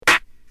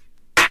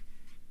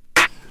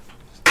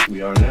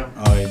We are now.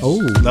 Oh,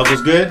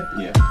 level's good?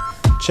 Yeah.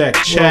 Check.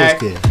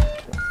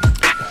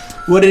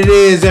 What it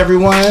is,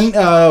 everyone.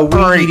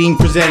 We Eating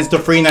presents the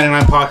Free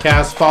 99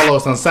 podcast. Follow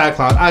us on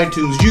SoundCloud,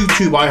 iTunes,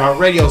 YouTube,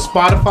 iHeartRadio,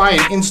 Spotify,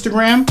 and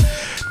Instagram.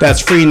 That's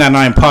Free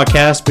 99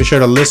 podcast. Be sure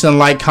to listen,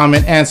 like,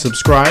 comment, and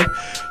subscribe.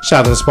 Shout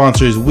out to the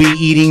sponsors: We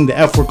Eating, the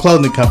F Word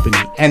Clothing Company,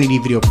 Entity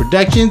Video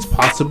Productions,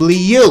 possibly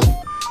you.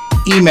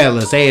 Email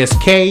us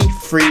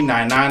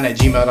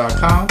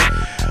askfree99@gmail.com.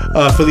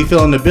 Philly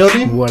Phil in the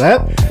building. What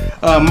up?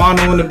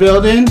 Mono in the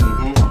building,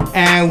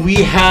 and we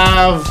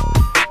have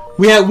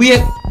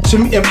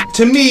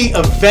to me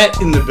a vet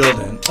in the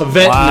building. A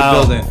vet in the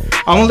building.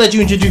 I want to let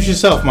you introduce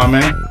yourself, my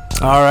man.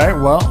 All right.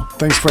 Well,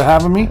 thanks for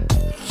having me.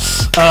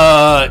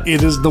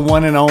 It is the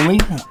one and only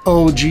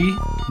OG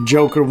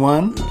Joker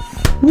One,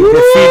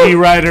 graffiti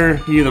writer.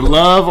 You either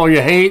love or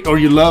you hate, or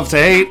you love to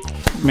hate.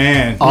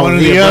 Man, All of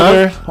the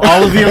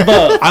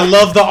above. I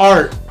love the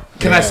art.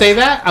 Can I say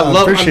that?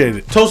 I appreciate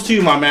it. Toast to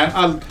you, my man.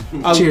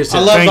 Cheers. I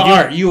love the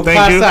art. You a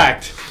class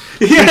act.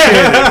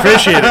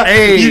 Appreciate it.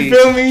 Hey, you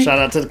feel me? Shout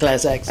out to the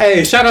class acts.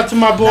 Hey, shout out to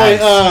my boy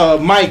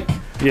Mike.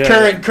 Yeah.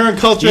 Current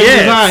culture and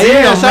design. See,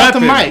 Yeah, I'm shout out to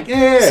repping. Mike.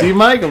 Yeah. See,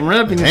 Mike, I'm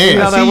repping. Hey, see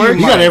how that works?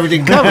 You got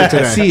everything covered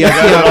today. I see. I I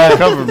got it all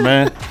covered,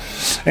 man.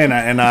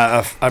 And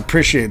I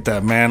appreciate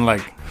that, man.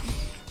 Like,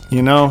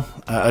 you know,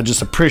 I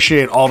just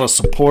appreciate all the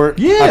support.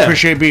 Yeah. I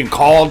appreciate being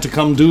called to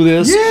come do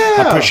this. Yeah.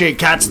 I appreciate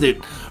cats that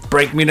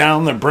break me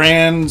down their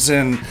brands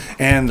and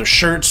their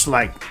shirts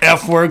like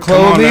F Word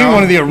Clothing, now.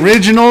 one of the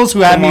originals who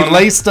had Come me on.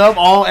 laced up,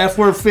 all F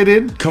Word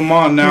fitted. Come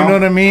on now. You know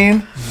what I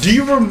mean? Do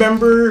you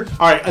remember?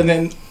 All right, and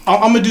then I'm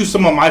gonna do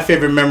some of my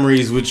favorite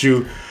memories with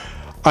you.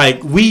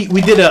 Like we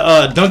did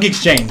a dunk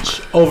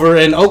exchange over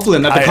in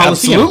Oakland at the I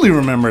Coliseum. absolutely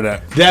remember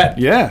that.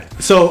 Yeah.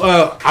 So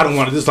I don't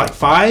want to. This is like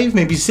 5,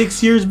 maybe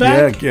 6 years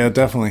back. Yeah,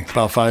 definitely.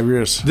 About 5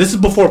 years. This is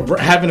before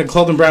having a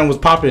clothing brand was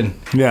popping.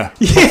 Yeah.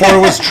 Before it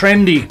was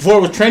trendy. Before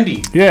it was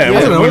trendy. Yeah. It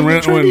when-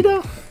 trendy though.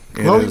 it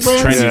Clothing is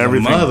brands? Trendy, Yeah, as a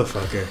everything.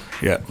 motherfucker.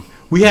 Yeah.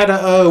 We had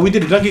we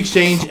did a dunk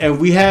exchange, and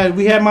we had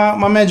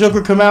my man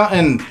Joker come out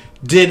and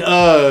did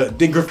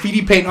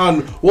graffiti paint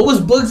on what was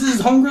Bugs'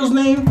 homegirl's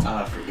name?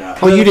 I forgot.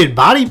 Oh, you did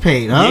body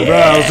paint, huh? Bro,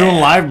 I was doing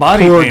live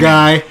body Poor painting.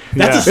 guy.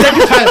 That's the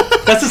second time.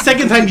 That's the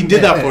second time you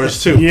did that for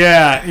us too.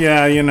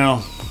 Yeah, you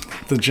know,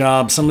 the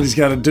job. Somebody's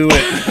got to do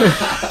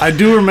it. I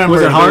do remember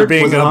Was it there hard?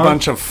 being Was it a hard?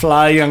 bunch of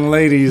fly young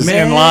ladies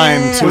Man. in line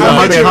to Was it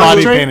hard to get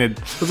body concentrate? painted.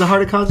 Was it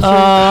hard to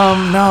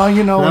concentrate? No,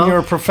 you know, No? when you're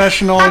a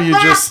professional, you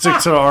just stick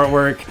to the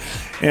artwork.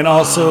 And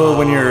also,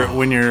 when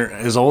you're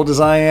as old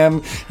as I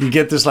am, you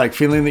get this like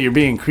feeling that you're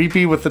being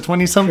creepy with the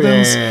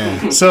 20-somethings.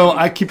 Yeah. So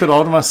I keep it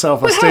all to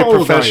myself. I But stay how old are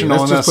you? professional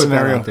Let's in that just put that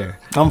scenario. out there.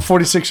 I'm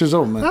 46 years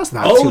old, man. That's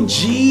not too long.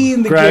 OG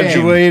in the game.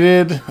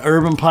 Graduated,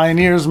 Urban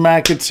Pioneers,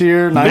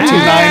 Macketeer,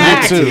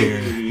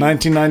 1992.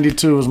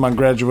 1992 was my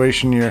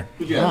graduation year.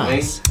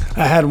 Nice.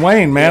 I had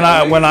Wayne,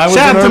 man. When I was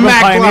Shout in out to Urban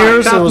Mac Block.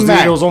 Pioneers, Shout out to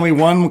Mac. it was only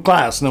one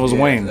class, and it was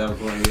Wayne. That was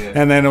one, yeah.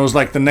 And then it was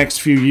like the next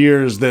few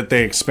years that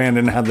they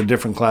expanded and had the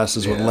different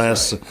classes with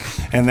less.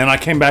 And then I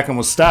came back and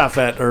was staff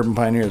at Urban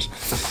Pioneers.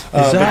 Is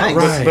that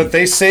right? But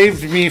they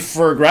saved me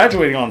for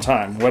graduating on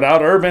time.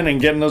 Without Urban and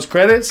getting those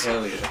credits,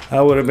 Hell yeah.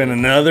 I would have been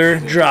another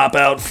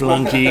dropout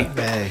flunky.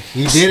 Hey,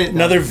 he did it.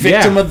 Another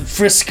victim Yeah. of the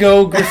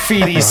Frisco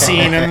graffiti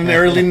scene in the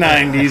early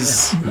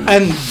 90s.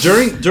 And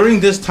during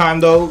this time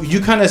though, you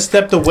kind of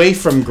stepped away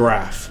from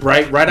graph,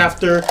 right? Right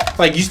after,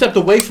 like you stepped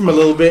away from a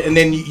little bit, and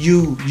then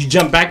you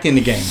jumped back in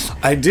the game.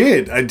 I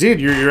did.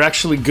 You're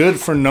actually good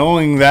for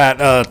knowing that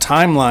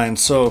timeline.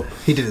 So,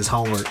 He did his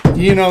homework.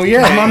 you know,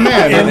 yeah. My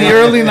man. In the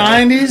early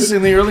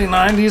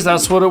 90s,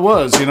 that's what it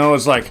was. You know,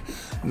 it's like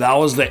that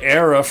was the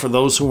era for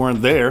those who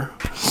weren't there.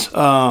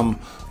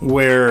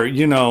 Where,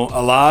 you know,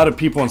 a lot of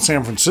people in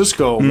San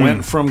Francisco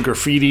went from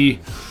graffiti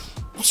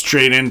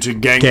straight into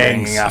Gangs.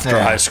 gangbanging after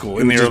Yeah. high school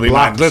in the Just early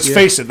blocks, 90s. Let's yeah.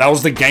 face it, that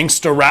was the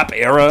gangster rap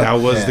era. That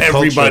was the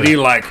everybody culture.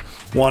 like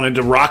wanted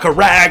to rock a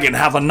rag and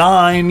have a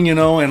 9, you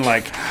know, and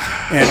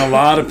a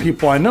lot of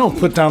people I know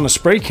put down the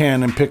spray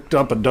can and picked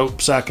up a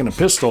dope sack and a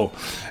pistol,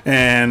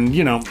 and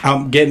you know,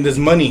 I'm getting this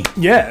money.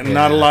 yeah,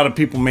 not a lot of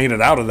people made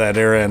it out of that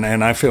era,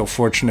 and I feel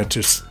fortunate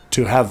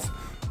to have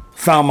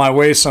found my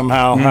way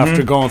somehow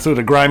after going through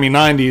the grimy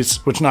 90s,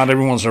 which not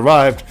everyone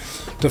survived,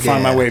 to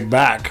find my Yeah. way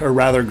back, or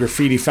rather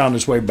graffiti found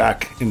its way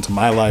back into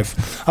my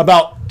life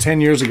about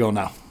 10 years ago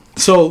now.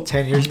 So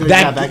 10 years ago, you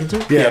that- got back into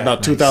it? Yeah,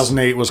 about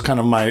 2008 was kind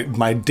of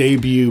my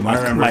debut,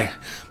 remember.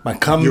 my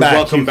comeback,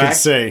 welcome you back? could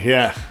say,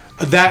 yeah.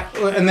 That,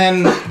 and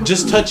then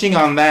just touching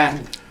on that,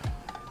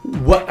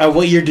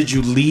 what year did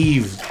you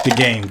leave the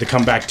game to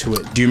come back to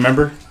it? Do you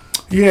remember?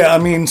 Yeah, I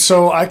mean,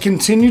 so I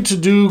continued to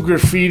do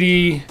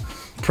graffiti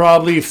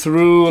probably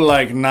through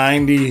like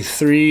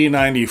 93,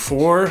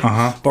 94.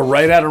 But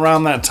right at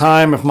around that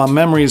time, if my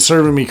memory is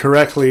serving me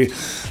correctly,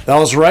 that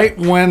was right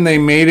when they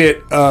made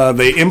it,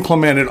 they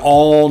implemented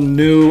all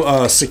new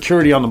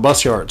security on the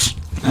bus yards.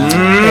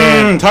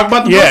 Talk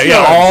about the Yeah, bus yeah,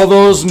 yards. all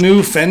those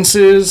new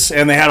fences,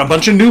 and they had a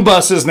bunch of new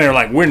buses, and they were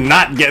like, we're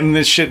not getting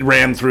this shit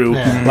ran through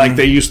like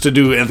they used to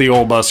do at the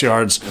old bus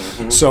yards.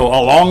 So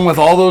along with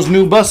all those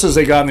new buses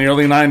they got in the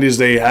early 90s,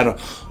 they had a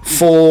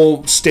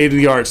full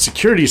state-of-the-art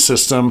security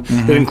system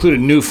that included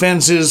new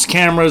fences,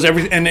 cameras,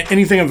 everything, and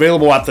anything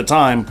available at the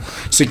time,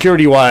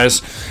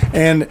 security-wise.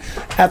 And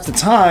at the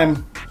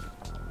time,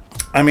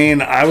 I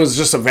mean, I was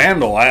just a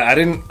vandal.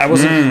 I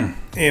wasn't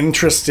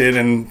interested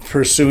in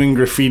pursuing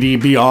graffiti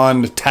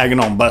beyond tagging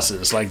on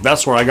buses. Like,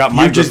 that's where I got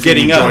my You're just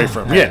graffiti getting joy up.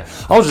 from. Yeah,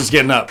 I was just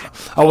getting up.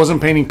 I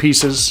wasn't painting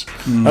pieces.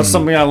 That's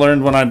something I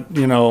learned when I,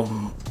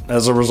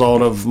 as a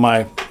result of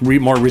my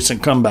more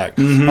recent comeback.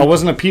 I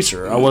wasn't a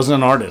piecer. I wasn't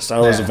an artist. I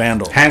was a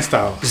vandal. Hand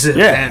style.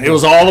 Yeah, it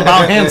was all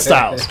about hand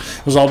styles.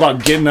 It was all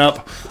about getting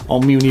up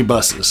on Muni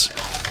buses.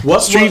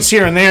 Streets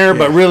here and there,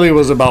 but really it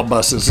was about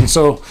buses. And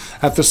so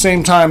at the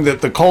same time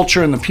that the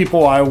culture and the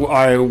people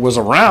I was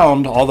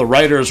around, all the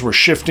writers were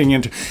shifting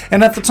into,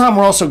 and at the time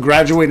we're also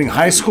graduating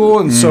high school,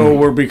 and so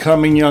we're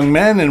becoming young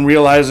men and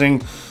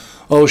realizing,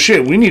 oh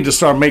shit, we need to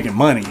start making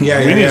money. We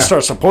need to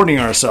start supporting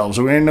ourselves.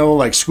 We ain't no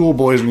like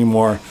schoolboys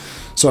anymore.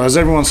 So as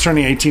everyone's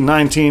turning 18,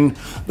 19,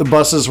 the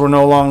buses were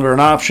no longer an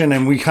option,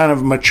 and we kind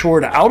of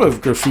matured out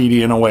of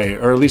graffiti in a way,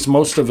 or at least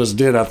most of us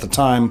did at the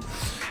time.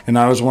 And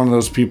I was one of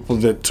those people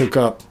that took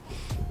up,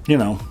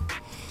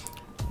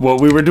 what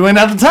we were doing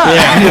at the time.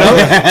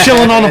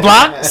 Chilling on the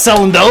block,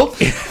 selling dope,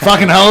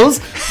 fucking hoes,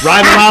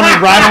 riding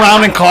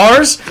around in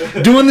cars,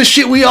 doing the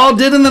shit we all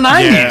did in the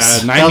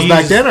 90s. Yeah, That was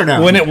back then or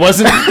no? When it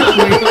wasn't.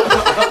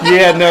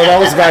 Yeah, no, that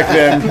was back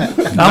then.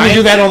 I'm gonna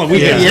do that on the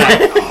weekends.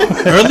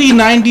 Early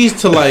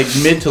 90s to like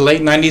mid to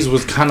late 90s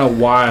was kind of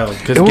wild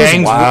because It was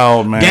gangs,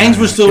 wild, man. gangs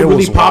were still It really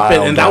was popping,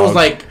 wild, and that was dog.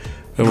 like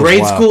was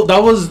grade wild. school.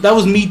 That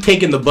was me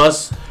taking the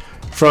bus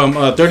from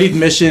 30th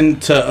Mission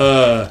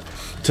to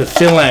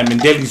Philam in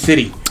Daly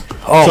City.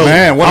 Oh So,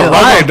 man, what I a was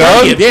on ride,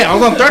 dog! 30th. Yeah, I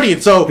was on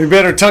 30th. So You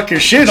better tuck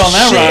your shit on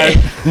that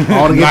ride. I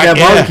want to get that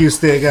Yeah. barbecue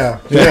stick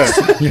out.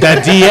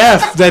 that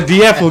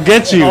DF will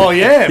get you. Oh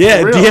yeah, yeah,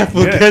 for real. DF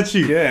will Yeah. get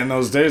you. Yeah, in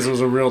those days it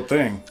was a real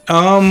thing.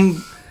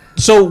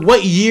 So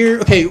what year?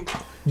 Okay,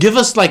 give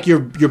us like your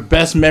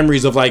best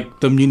memories of like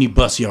the Muni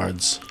bus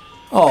yards.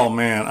 Oh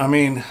man, I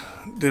mean,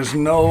 there's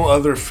no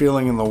other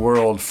feeling in the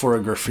world for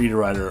a graffiti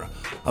writer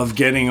of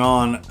getting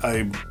on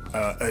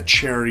a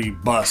charity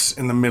bus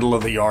in the middle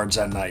of the yards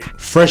at night.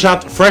 Fresh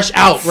out,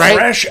 right?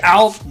 Fresh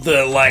out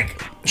the like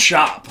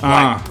shop,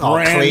 like All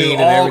brand clean new,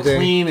 and all everything.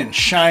 clean and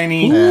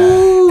shiny,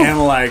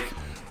 and like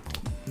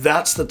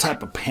that's the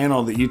type of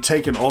panel that you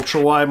take an ultra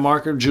wide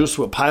marker juice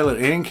with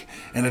Pilot ink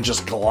and it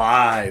just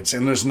glides,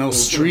 and there's no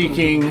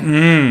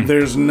streaking,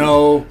 there's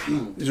no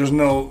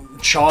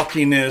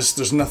chalkiness,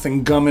 there's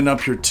nothing gumming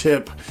up your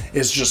tip.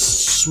 It's just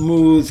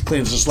smooth,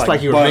 clean. It's just It's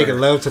like you were butter. making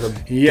love to the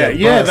Yeah, the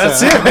yeah, bus,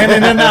 that's huh? it, man.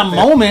 And in that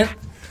moment,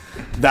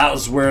 that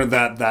was where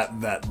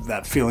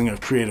that feeling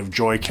of creative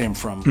joy came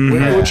from,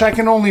 which I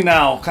can only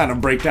now kind of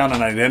break down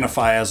and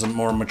identify as a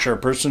more mature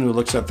person who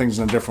looks at things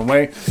in a different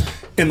way.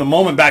 In the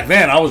moment back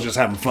then, I was just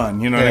having fun,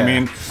 you know what I Yeah.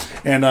 mean?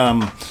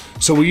 And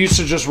so we used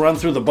to just run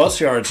through the bus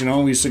yards, we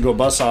used to go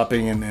bus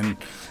hopping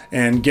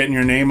and getting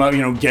your name up,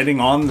 getting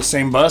on the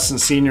same bus and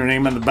seeing your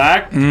name in the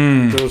back.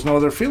 There was no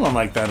other feeling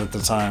like that at the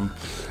time.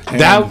 And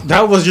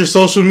That was your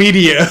social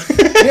media.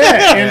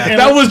 yeah, and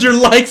That was your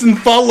likes and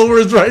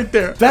followers right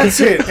there. That's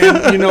it,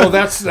 and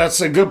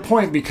that's a good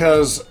point,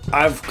 because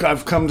I've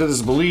come to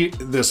this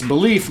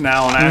belief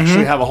now, and I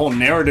actually have a whole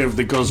narrative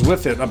that goes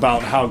with it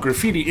about how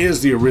graffiti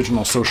is the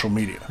original social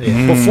media.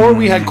 Before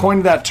we had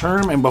coined that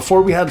term, and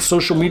before we had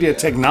social media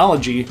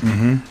technology,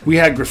 we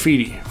had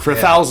graffiti for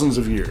thousands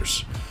of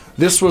years.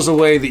 This was a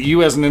way that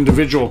you as an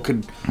individual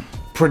could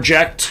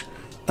project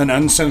an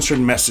uncensored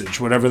message,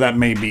 whatever that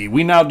may be.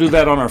 We now do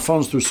that on our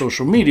phones through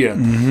social media,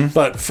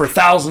 but for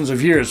thousands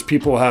of years,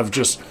 people have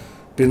just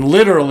been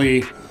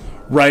literally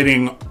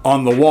writing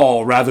on the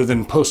wall rather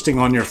than posting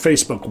on your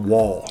Facebook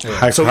wall.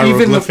 So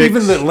even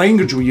the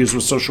language we use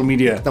with social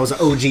media, That was an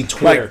OG like,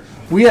 Twitter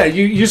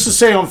you used to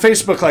say on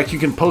Facebook, like, you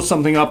can post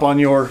something up on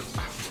your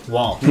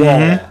wall.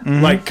 wall.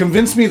 Like,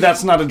 convince me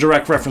that's not a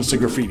direct reference to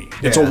graffiti.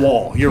 It's a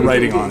wall. You're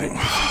writing on it.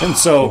 And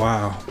so,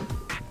 Wow.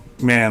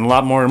 man, a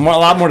lot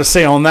more to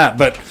say on that.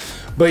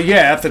 But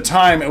yeah, at the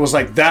time, it was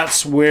like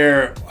that's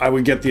where I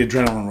would get the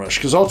adrenaline rush.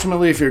 Because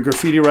ultimately, if you're a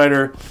graffiti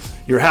writer,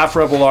 you're half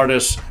rebel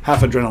artist,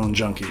 half adrenaline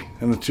junkie.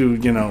 And the two,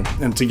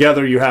 and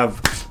together you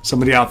have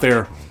somebody out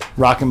there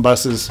rocking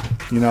buses,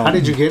 How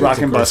did you get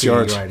rocking into bus graffiti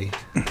yards. writing?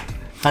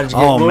 How did you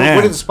get? Oh, man.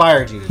 What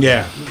inspired you?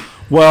 Yeah.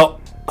 Well,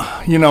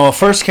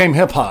 first came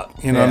hip hop.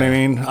 You know what I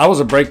mean? I was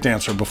a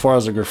breakdancer before I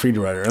was a graffiti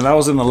writer, and that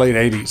was in the late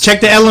 80s.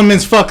 Check the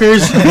elements,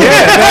 fuckers.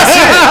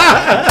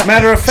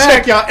 Matter of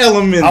fact, Check y'all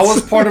elements. I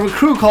was part of a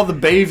crew called the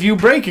Bayview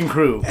Breaking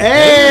Crew.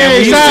 Hey, And we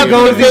used shout to out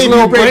go to to the these Bayview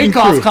little Breaking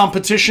break-off Crew.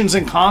 competitions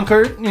in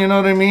Concord. You know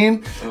what I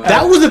mean?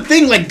 That was the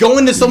thing, like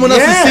going to someone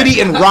else's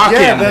city and rocking.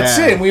 Yeah, that's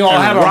it. And we all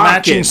And had our rocking.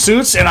 matching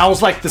suits, and I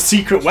was like the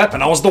secret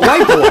weapon. I was the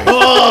white boy.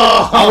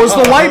 I was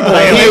the white boy.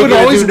 And they would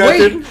gonna always do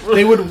wait. nothing?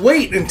 They would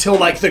wait until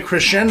like the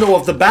crescendo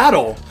of the battle.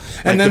 battle.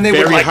 And then they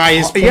would very like,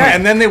 highest point.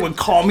 and then they would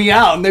call me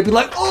out, and they'd be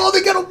like, "Oh,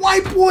 they got a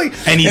white boy,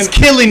 And he's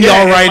killing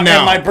y'all right now."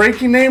 And my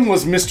breaking name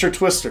was Mr.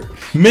 Twister.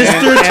 Mr.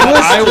 And Twister.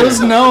 I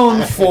was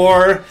known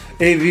for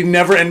the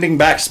never-ending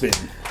backspin.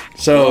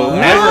 So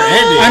Never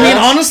ending. I mean,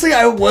 honestly,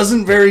 I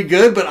wasn't very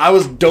good, but I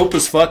was dope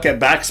as fuck at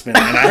backspin.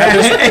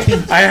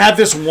 And I had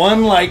this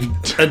one like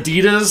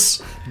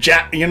Adidas,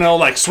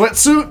 like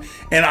sweatsuit,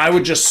 and I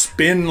would just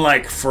spin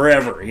like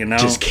forever,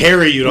 Just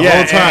carry you the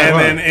whole time.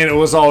 and it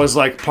was always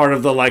like part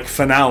of the like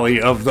finale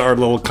of our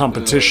little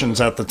competitions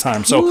at the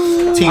time. So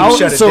Team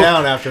shut it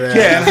down after that.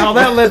 Yeah, and how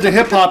that led to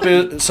hip hop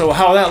is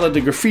how that led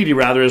to graffiti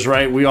rather is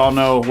right. We all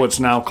know what's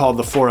now called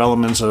the 4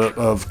 elements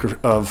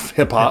of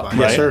hip hop, right?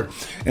 Yes, sir.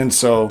 And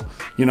so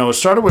it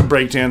started with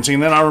breakdancing.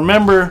 Then I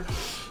remember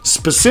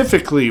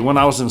specifically when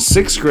I was in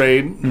 6th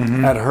grade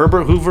at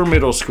Herbert Hoover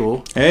Middle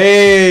School.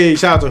 Hey,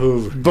 shout out to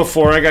Hoover.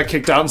 Before I got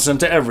kicked out and sent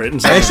to Everett.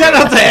 And Hey, shout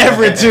out to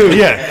Everett too.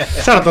 Yeah.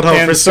 Shout out to the whole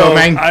And Frisco, so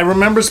man. I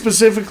remember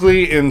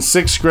specifically in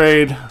 6th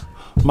grade,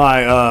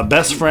 my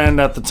best friend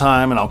at the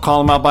time, and I'll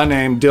call him out by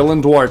name,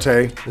 Dylan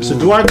Duarte. So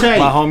Duarte.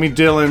 My homie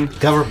Dylan.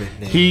 Government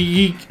name.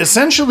 He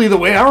essentially, the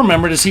way I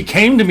remembered is he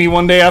came to me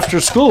one day after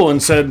school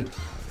and said,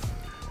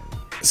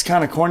 it's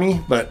kind of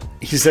corny, but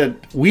he said,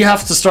 we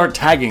have to start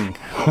tagging.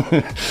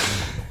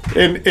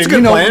 And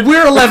plan.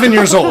 we're 11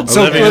 years old,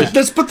 so 11 years.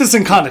 let's put this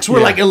in context.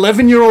 We're like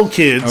 11-year-old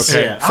kids,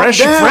 Okay. Yeah.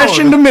 fresh I'm down. fresh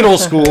into middle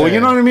school. You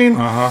know what I mean?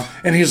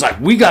 And he's like,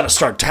 we got to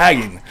start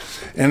tagging.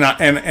 And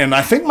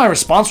I think my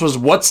response was,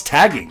 what's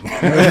tagging?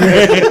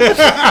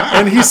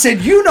 And he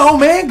said,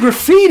 man,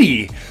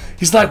 graffiti.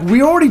 He's like,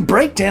 we already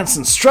breakdance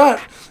and strut.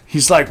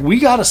 He's like, we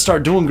got to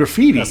start doing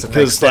graffiti That's the next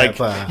because,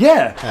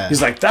 step,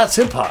 He's like, that's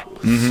hip hop.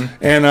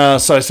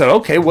 And so I said,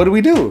 okay, what do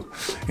we do?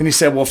 And he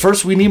said, well,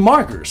 first we need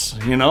markers,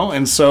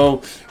 And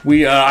so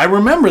we, I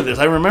remember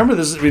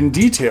this in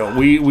detail.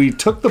 We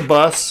took the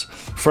bus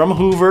from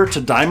Hoover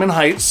to Diamond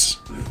Heights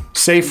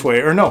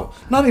Safeway, or no,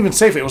 not even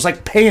Safeway. It was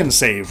like Pay and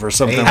Save or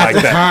something like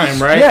the that.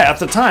 time, right? Yeah, at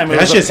the time it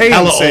That's was just a Pay and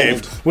hella Save,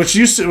 old. which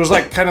it was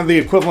like kind of the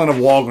equivalent of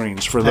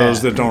Walgreens for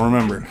those that don't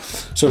remember.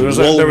 So there was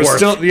Woolworth.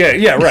 still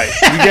right.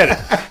 You get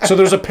it. So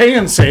there's a Pay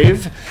and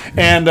Save,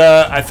 and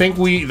I think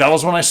that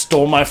was when I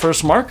stole my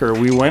first marker.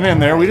 We went in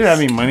there. We didn't have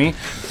any money.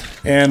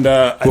 And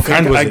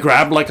I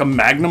grabbed like a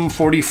Magnum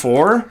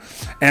 44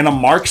 and a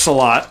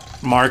Marks-a-Lot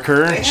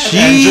marker and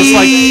just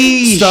like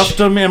stuffed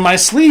them in my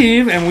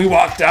sleeve, and we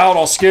walked out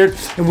all scared,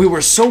 and we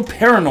were so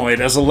paranoid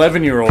as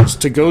 11-year-olds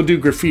to go do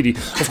graffiti.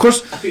 Of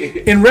course,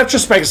 in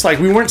retrospect, it's like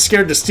we weren't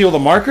scared to steal the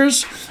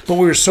markers, but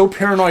we were so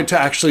paranoid to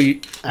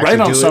actually write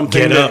on do it,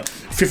 something. get up.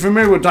 If you're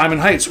familiar with Diamond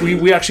Heights,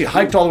 we actually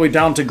hiked all the way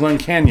down to Glen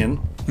Canyon.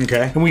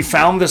 Okay. And we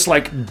found this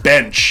like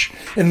bench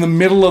in the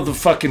middle of the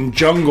fucking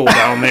jungle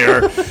down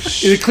there.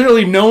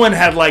 Clearly no one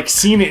had like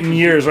seen it in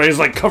years, right? It was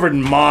like covered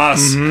in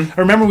moss. I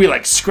remember we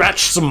like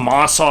scratched some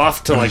moss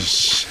off to like,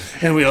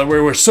 and we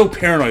were so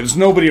paranoid. There's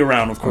nobody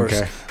around, of course.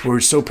 Okay. We were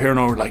so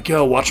paranoid. We're like,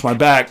 yo, watch my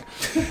back.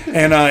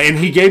 And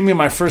he gave me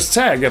my first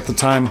tag at the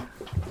time.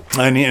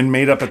 And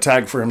made up a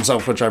tag for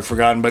himself, which I've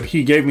forgotten. But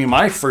he gave me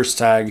my first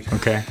tag.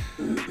 Okay.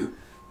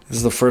 This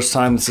is the first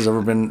time this has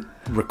ever been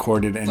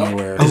recorded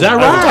anywhere. Is that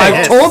right?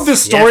 I've told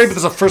this story, but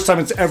it's the first time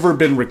it's ever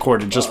been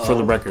recorded, just for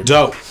the record.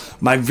 Dope.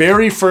 My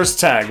very first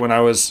tag when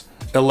I was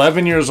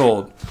 11 years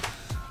old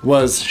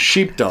was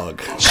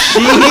Sheepdog.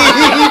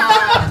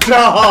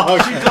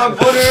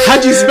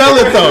 How'd you spell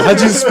it though?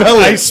 How'd you spell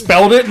I it?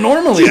 spelled it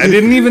normally. I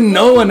didn't even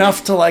know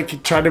enough to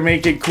like try to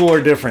make it cool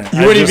or different.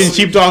 You weren't even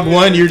Sheepdog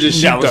 1, you're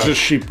just Yeah, it was Sheepdog.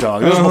 just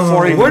Sheepdog. This was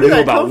before he Where knew did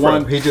that about come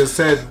one. from? He just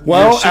said,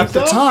 Well, "You're at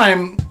the sheepdog?"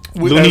 time,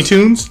 Looney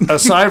Tunes?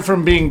 aside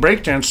from being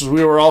breakdancers,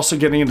 we were also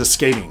getting into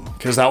skating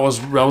because that was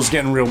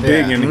getting real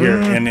big Yeah. in here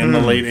and in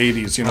the late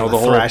 '80s. You know, the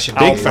whole thrashing.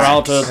 Al Big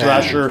Peralta, facts.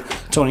 Thrasher,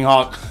 Tony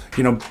Hawk.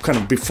 You know, kind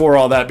of before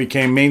all that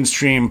became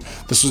mainstream.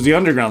 This was the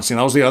underground scene.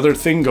 That was the other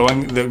thing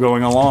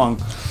going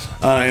along.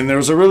 And there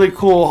was a really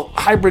cool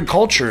hybrid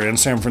culture in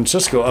San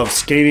Francisco of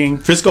skating,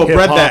 Frisco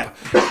bred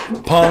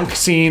hip-hop, punk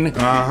scene,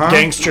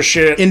 gangster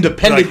shit,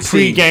 Independent like scene.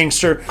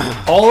 pre-gangster,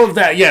 all of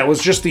that. Yeah, it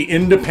was just the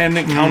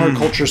independent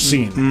counterculture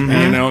scene. And,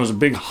 you know, it was a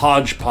big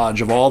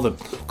hodgepodge of all the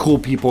cool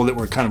people that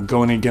were kind of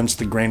going against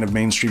the grain of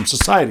mainstream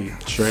society.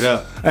 Straight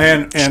up.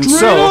 And Straight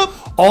so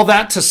up. all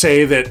that to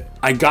say that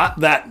I got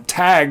that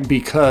tag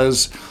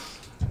because,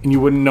 and you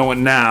wouldn't know it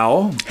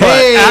now, but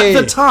Hey! at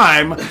the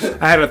time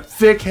I had a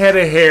thick head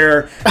of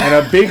hair and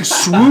a big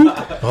swoop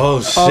Oh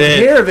of shit.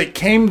 hair that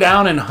came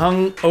down and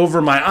hung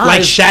over my eyes,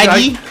 Like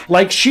Shaggy?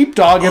 like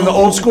Sheepdog in the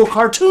old school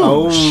cartoons.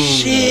 Oh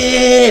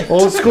shit.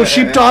 Old school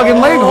Sheepdog and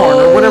Leghorn,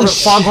 or whatever,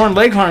 Foghorn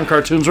Leghorn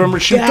cartoons. Remember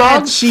Sheepdog?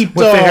 That's Sheepdog.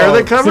 With the hair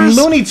that From covers?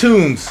 Looney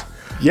Tunes.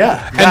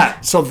 Yeah,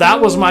 that. So that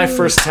was my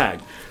first tag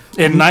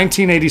in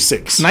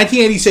 1986.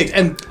 1986.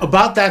 And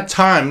about that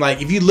time,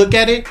 like, if you look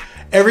at it,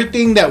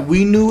 everything that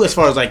we knew as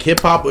far as like hip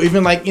hop, or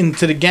even like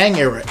into the gang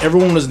era,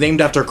 everyone was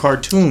named after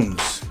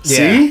cartoons.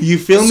 See? You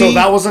feel me? So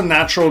that was a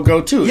natural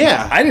go-to.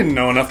 Yeah. I didn't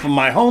know enough, but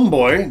my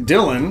homeboy,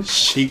 Dylan,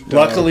 Sheepdog.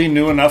 luckily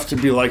knew enough to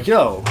be like,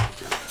 yo,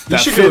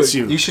 that fits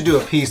you. You should do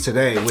a piece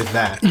today with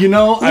that. You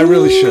know, I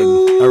really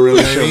should. I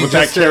really should with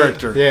that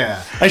character.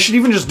 Yeah. I should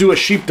even just do a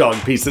sheepdog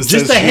piece that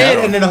Just says a head,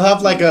 Shadow. and then he'll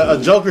have like a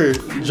Joker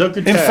tag.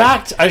 In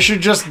fact, I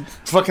should just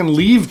fucking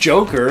leave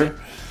Joker.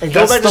 And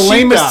go That's back the to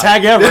lamest Sheepdog.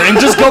 tag ever, and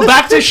just go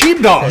back to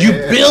sheepdog. you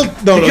built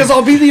because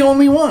I'll be the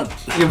only one.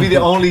 You'll be the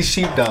only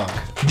sheepdog.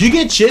 Do you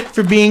get shit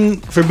for being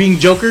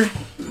Joker?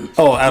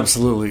 Oh,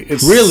 absolutely!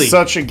 It's Really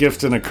such a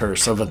gift and a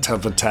curse of a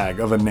tag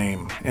of a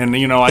name, and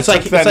you know I It's took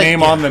like- that it's like- name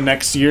yeah. on the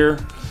next year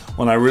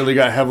when I really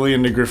got heavily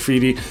into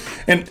graffiti.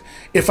 And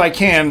if I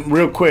can,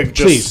 real quick,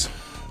 just Please.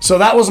 so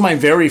that was my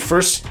very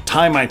first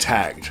time I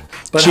tagged.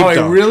 But how I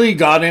Sheepdog. really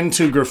got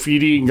into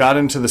graffiti and got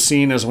into the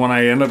scene is when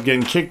I ended up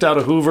getting kicked out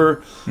of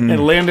Hoover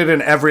and landed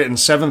in Everett in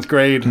 7th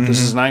grade. This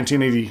is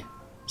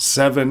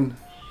 1987.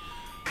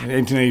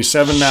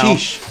 1987 now.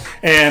 Sheesh.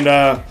 And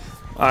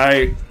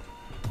I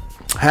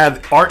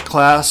had art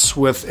class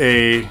with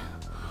a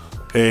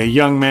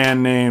young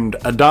man named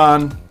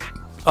Adon,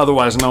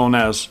 otherwise known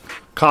as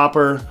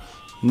Copper,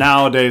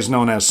 nowadays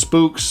known as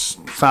Spooks,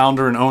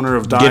 founder and owner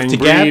of Dying Gift to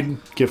Gab? Breed,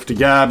 Gift to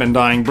Gab and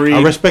Dying Breed.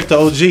 I respect the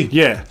OG.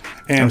 Yeah.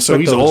 And so respect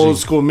he's the an OG. old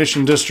school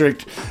Mission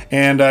District.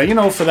 And, you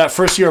know, for that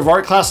first year of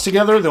art class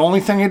together, the only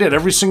thing I did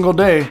every single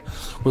day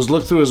was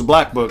look through his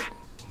black book.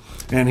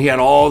 And he had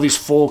all these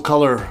full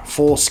color,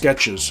 full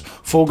sketches,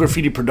 full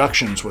graffiti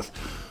productions with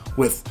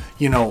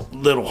you know,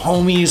 little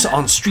homies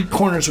on street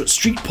corners with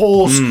street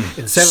poles. In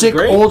 7th Sick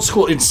grade? old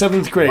school in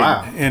 7th grade.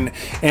 Wow. And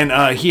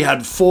he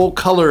had full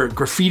color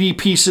graffiti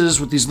pieces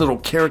with these little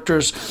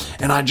characters.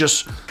 And I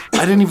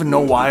didn't even know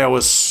why I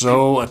was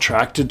so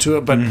attracted to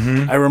it. But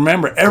I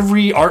remember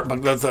every art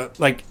book,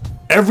 like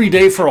every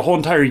day for a whole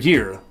entire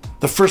year,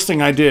 the first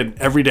thing I did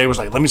every day was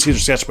like, let me see your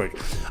sketchbook.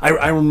 I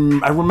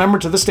remember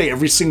to this day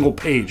every single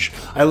page.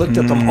 I looked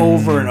at them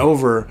over and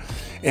over,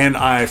 and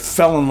I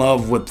fell in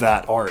love with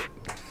that art.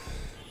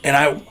 And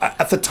I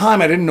at the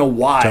time, I didn't know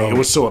why it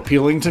was so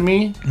appealing to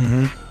me,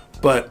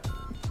 but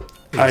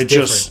I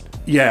just,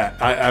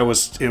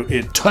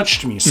 it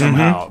touched me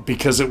somehow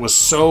because it was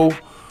so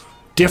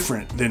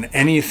different than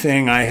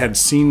anything I had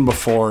seen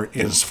before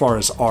as far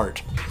as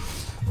art.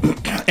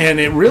 And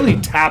it really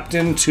tapped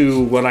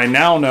into what I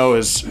now know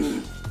is,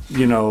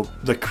 you know,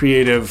 the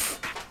creative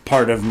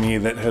part of me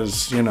that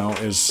has, you know,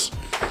 has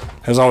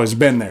always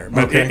been there.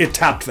 But Okay. it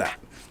tapped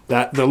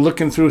that the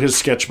looking through his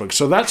sketchbook.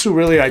 So that's who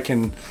really I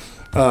can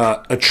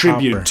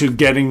attribute Copper. to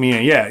getting me.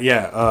 He used to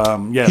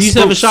have a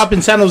Spooks. shop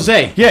in San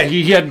Jose. Yeah,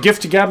 he had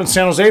Gift to Gab in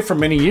San Jose for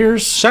many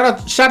years. Shout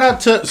out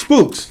to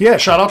Spooks. Yeah,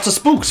 shout out to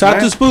Spooks. Shout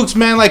out man. to Spooks,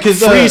 man. Like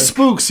his Free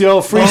Spooks,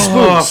 yo. Free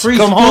Spooks. free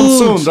Come home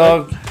Spooks. soon,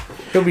 dog.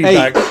 He'll be Hey,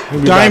 back. He'll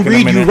be Dying back in a Breed,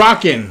 you minute.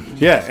 rocking,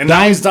 Yeah, and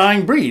now he's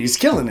Dying Breed. He's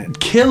killing it.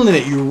 killing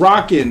it. You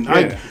rocking.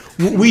 Yeah.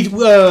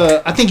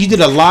 I think you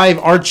did a live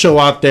art show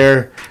out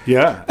there.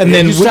 Yeah. And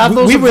then he used to have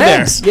those we were there.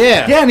 events.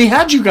 Yeah. Yeah, and he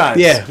had you guys.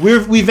 Yeah,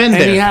 we've been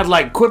And there. he had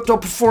like Crypto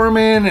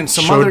performing and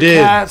some Sure other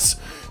did. cats.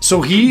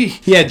 So he.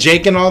 Yeah,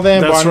 Jake and all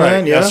them. That's right.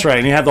 Barnett, yeah. That's right.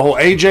 And he had the whole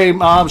AJ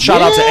mob.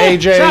 Shout out to Yeah.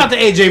 AJ. Shout out to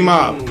AJ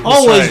Mob. That's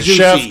Always right. juicy.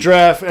 Chef,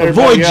 Draft, Avoid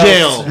everybody else.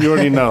 jail. You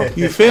already know.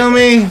 You feel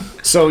me?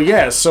 So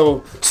yeah,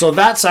 so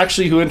that's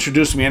actually who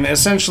introduced me. And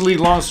essentially,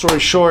 long story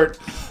short,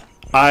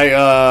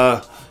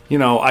 I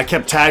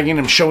kept tagging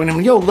him, showing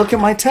him, yo, look at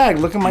my tag,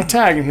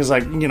 and he's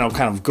like, you know,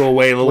 kind of go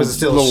away, Was it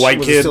still little white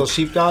was kid. it still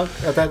sheepdog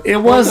at that? It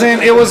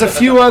wasn't. It was a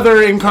few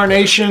other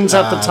incarnations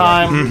at the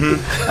time,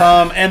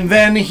 and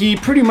then he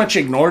pretty much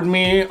ignored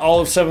me all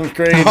of 7th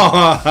grade.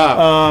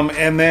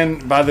 And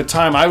then by the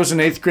time I was in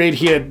 8th grade,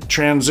 he had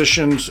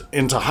transitioned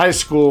into high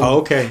school. Oh,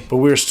 okay. But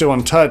we were still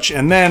in touch.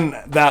 And then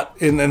that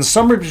in the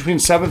summer between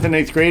 7th and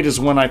 8th grade is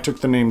when I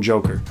took the name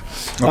Joker.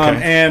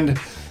 And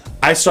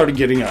I started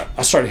getting up.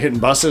 I started hitting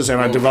buses,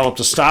 and I developed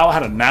a style. I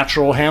had a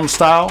natural hand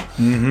style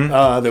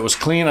that was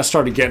clean. I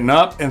started getting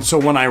up, and so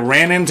when I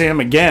ran into him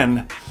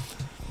again,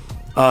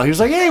 he was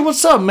like, "Hey,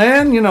 what's up,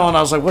 man?" You know, and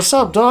I was like, "What's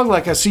up, dog?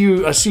 Like, I see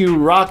you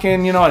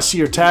rocking. You know, I see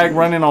your tag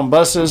running on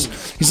buses."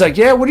 He's like,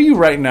 "Yeah, what are you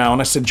right now?"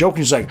 And I said, "Joker."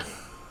 He's like,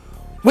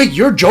 "Wait,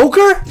 you're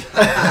Joker?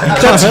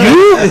 That's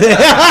you?"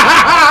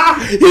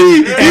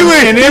 He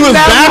was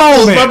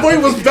baffled. My boy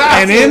was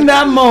baffled. And in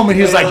that moment,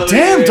 he was like,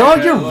 "Damn,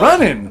 dog, you're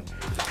running."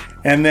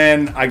 And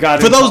then I got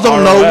For into those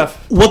don't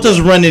ROF. know, what does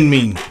running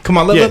mean? Come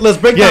on, let's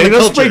break down the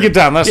let's culture. break it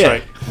down. That's Yeah.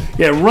 right.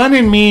 Yeah,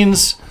 running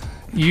means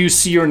you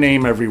see your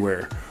name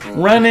everywhere.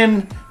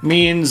 Running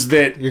means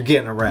that You're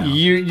getting around.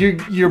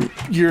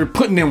 you're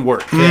putting in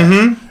work,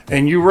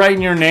 and you're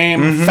writing your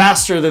name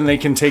faster than they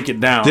can take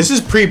it down. This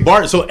is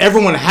pre-BART, so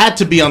everyone had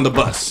to be on the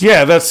bus.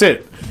 Yeah, that's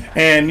it.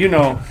 And, you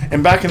know,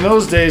 and back in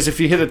those days, if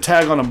you hit a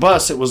tag on a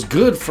bus, it was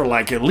good for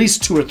like at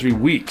least 2 or 3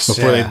 weeks.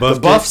 Before they The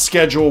buffed buff it?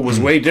 schedule was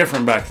way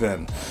different back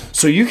then.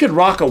 So you could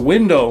rock a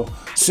window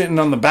sitting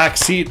on the back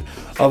seat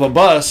of a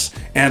bus,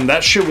 and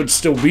that shit would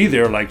still be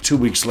there like 2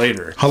 weeks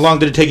later. How long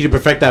did it take you to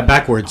perfect that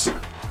backwards?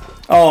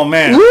 Oh,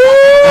 man.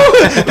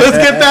 Let's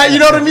get that. You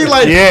know what I mean?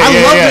 Like, Yeah, I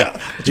yeah, love yeah.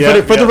 it.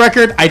 Yeah, For the yeah.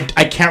 record, I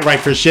can't write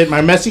for shit. My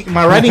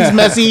writing's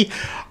messy.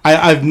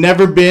 I've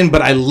never been,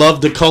 but I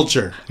love the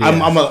culture.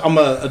 I'm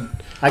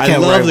I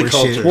can't love write the with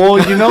culture. shit. Well,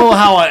 you know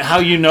how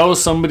you know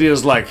somebody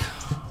is like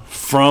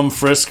from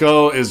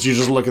Frisco is you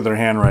just look at their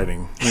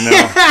handwriting, you know,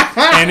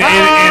 and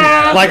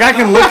like I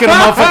can look at a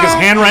motherfucker's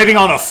handwriting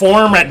on a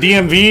form at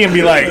DMV and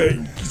be like,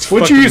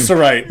 "What you used to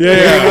write?" Yeah.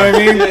 You know what I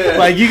mean?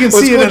 Like you can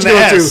see it in the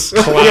S.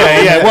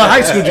 Yeah. What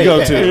high school did you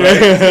go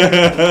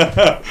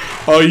to?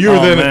 Oh, you were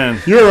man.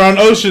 you were around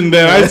Ocean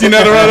then. I seen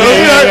that around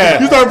Ocean. Yeah.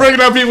 You start breaking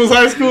down people's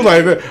high school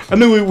like that. I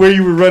knew where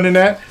you were running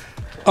at.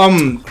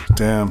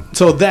 Damn.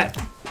 So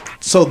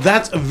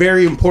that's a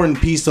very important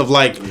piece of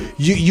like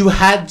you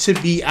had to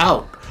be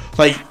out.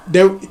 Like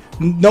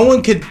no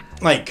one could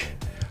like.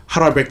 How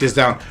do I break this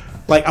down?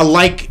 Like a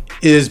like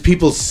is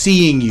people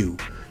seeing you.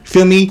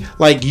 Feel me?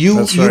 Like you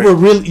That's you right. were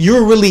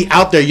really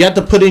out there. You had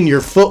to put in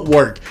your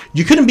footwork.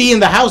 You couldn't be in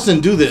the house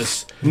and do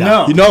this.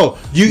 No.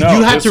 You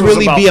had this to was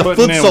really about be a putting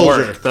foot in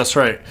soldier. work. That's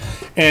right.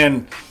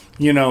 And,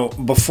 you know,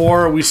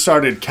 before we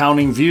started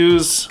counting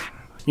views,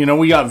 you know,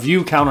 we got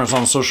view counters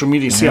on social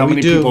media. See Yeah, how we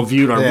many do. people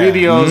viewed our Yeah.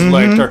 videos.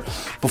 Like,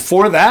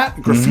 before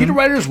that, graffiti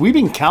writers, we've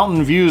been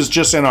counting views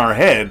just in our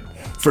head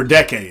for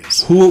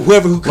decades.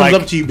 Whoever comes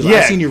up to you, be like,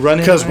 I seen you running.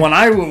 Because when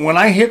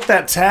I hit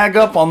that tag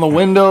up on the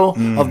window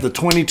of the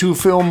 22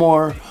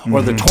 Fillmore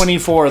or the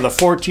 24 or the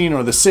 14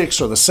 or the 6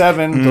 or the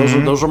 7,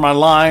 those are my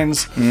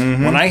lines.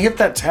 When I hit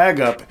that tag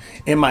up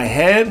in my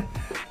head,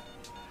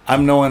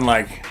 I'm knowing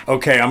like,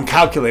 okay, I'm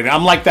calculating.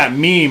 I'm like that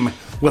meme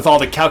with all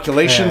the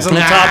calculations on the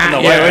top, and the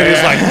white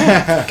lady's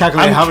like,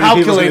 Calculate I'm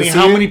calculating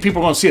how many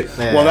people are going to see it.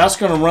 Yeah. Well, that's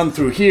going to run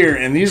through here,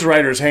 and these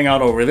writers hang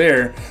out over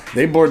there.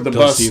 They board the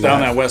bus see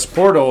down that. at West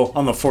Portal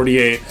on the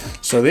 48,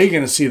 so they're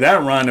going to see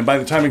that run, and by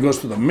the time it goes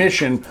to the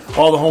Mission,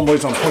 all the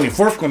homeboys on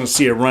 24th going to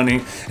see it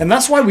running, and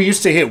that's why we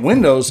used to hit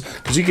windows,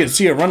 because you could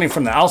see it running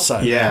from the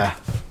outside. Yeah.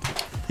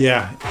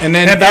 Yeah, and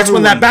then And that's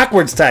when that everyone-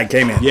 backwards tag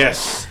came in.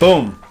 Yes.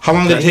 Boom. How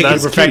long did it take you to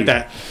That's perfect key.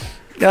 that?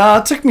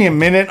 It took me a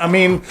minute. I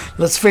mean,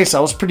 let's face it,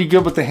 I was pretty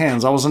good with the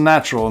hands. I was a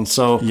natural, and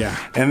so Yeah.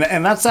 and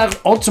that's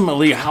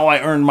ultimately how I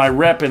earned my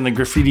rep in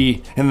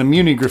the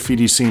Muni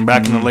graffiti scene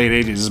back in the late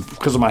 '80s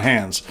because of my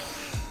hands.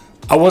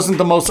 I wasn't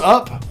the most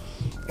up,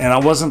 and I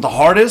wasn't the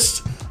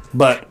hardest,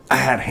 but I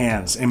had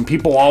hands, and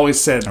people always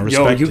said, "Yo,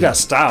 respect you it. got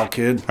style,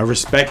 kid." I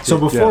respect So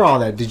it. before all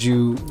that,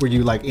 were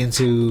you like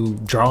into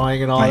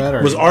drawing and all that,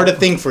 or Was art a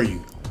thing for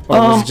you? or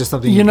was it just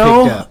something you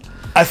know, picked up?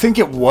 I think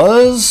it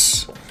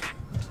was.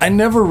 I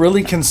never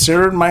really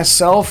considered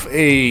myself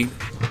an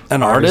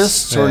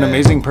artist or an Yeah.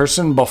 amazing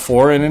person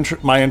before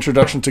my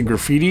introduction to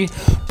graffiti.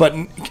 But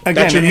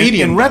again, your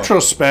medium, in though.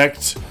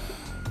 retrospect,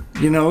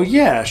 you know,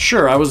 yeah,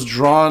 sure, I was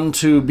drawn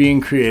to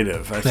being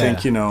creative. I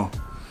think, you know,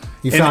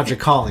 You found your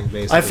calling,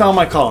 basically. I found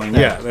my calling,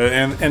 yeah.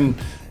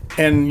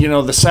 And you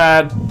know, the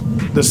sad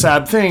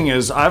thing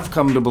is I've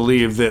come to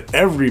believe that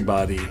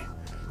everybody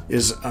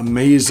is an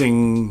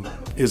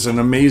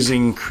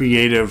amazing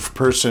creative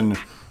person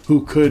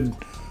who could,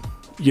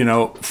 you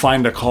know,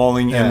 find a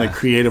calling in the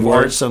creative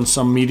arts on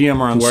some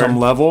medium or on some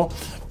level.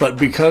 But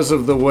because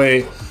of the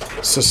way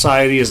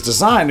society is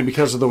designed and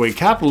because of the way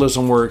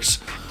capitalism works,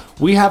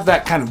 we have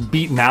that kind of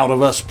beaten out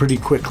of us pretty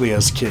quickly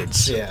as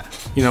kids. Yeah.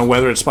 You know,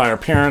 whether it's by our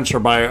parents or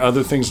by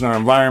other things in our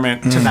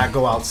environment. to not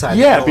go outside.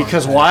 Yeah, the door.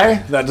 because why?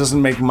 That doesn't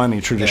make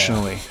money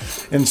traditionally.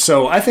 And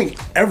so I think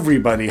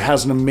everybody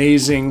has an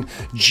amazing,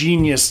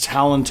 genius,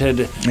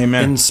 talented,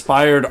 Amen.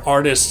 inspired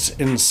artist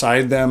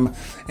inside them.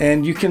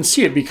 And you can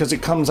see it because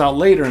it comes out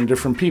later in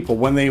different people.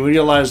 When they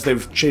realize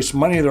they've chased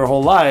money their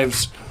whole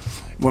lives,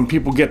 when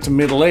people get to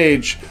middle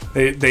age,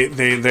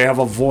 they have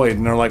a void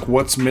and they're like,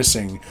 what's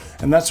missing?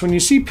 And that's when you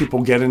see people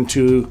begin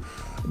to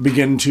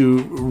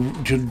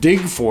dig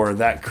for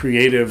that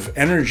creative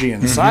energy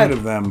inside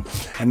of them,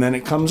 and then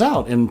it comes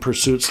out in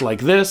pursuits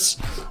like this,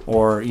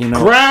 or you know,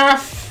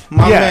 Graph,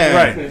 my man.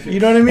 right. You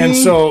know what I mean? And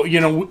so,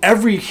 you know,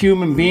 every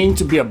human being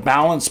to be a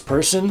balanced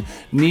person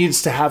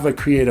needs to have a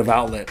creative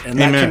outlet, and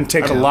that Amen. can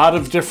take a lot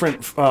of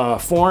different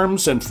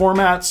forms and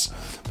formats.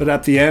 But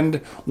at the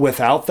end,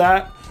 without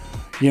that,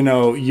 you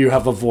know, you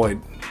have a void.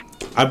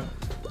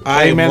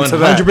 I Amen to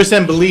that.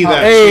 100% believe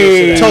that.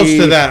 Hey. Toast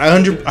to that.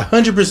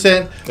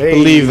 100%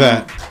 believe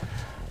that.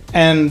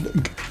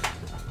 And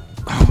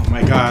oh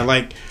my god,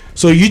 like,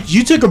 so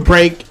you took a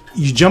break,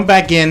 you jump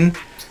back in,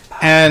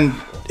 and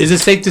is it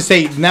safe to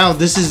say now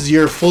this is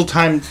your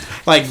full-time,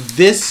 like,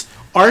 this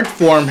art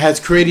form has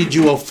created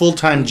you a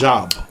full-time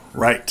job?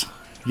 Right.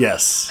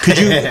 Yes.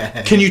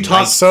 Can you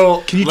talk?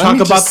 So can you let talk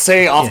me about just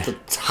say off the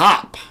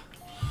top,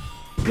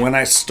 when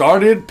I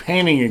started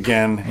painting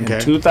again in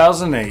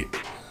 2008,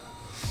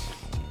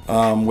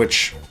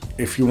 which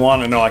if you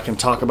want to know, I can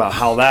talk about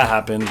how that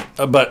happened.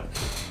 But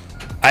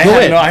I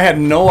had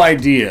no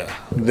idea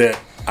that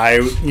I,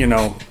 you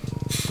know,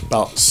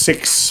 about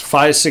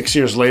 6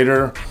 years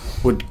later,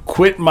 would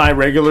quit my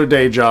regular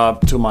day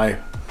job to my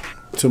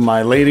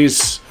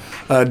lady's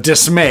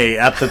dismay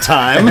at the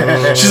time.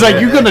 She's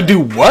like, "You're gonna do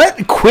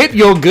what? Quit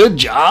your good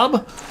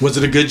job?" Was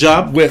it a good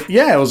job?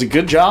 It was a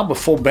good job with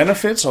full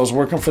benefits. I was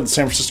working for the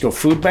San Francisco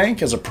Food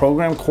Bank as a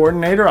program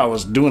coordinator. I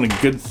was doing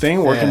a good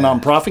thing, working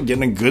nonprofit,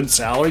 getting a good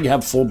salary, you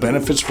have full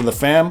benefits for the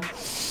fam.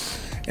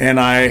 And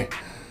I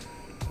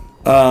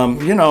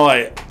you know,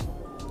 I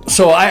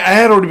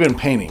had already been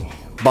painting,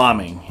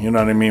 bombing, you know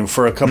what I mean,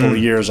 for a couple of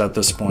years at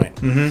this point.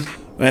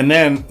 Mm-hmm. And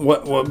then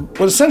what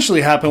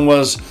essentially happened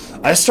was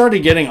I started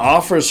getting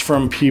offers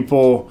from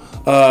people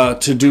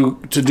to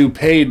do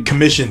paid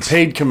Commissions.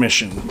 paid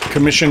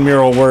commission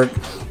mural work,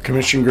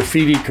 commission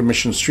graffiti,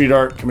 commission street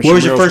art, commission Where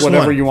was your murals, first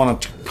whatever one? you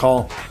want to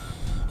call.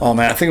 Oh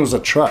man, I think it was a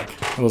truck.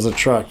 It was a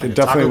truck. It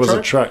definitely was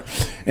a truck.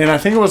 And I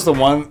think it was the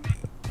one.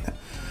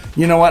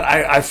 You know what?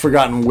 I've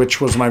forgotten which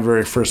was my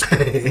very first.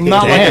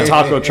 Not like a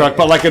taco truck,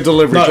 but like a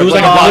delivery truck. It was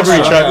like a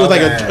delivery truck. It was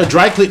like Okay. a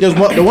dry clean.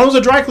 The one was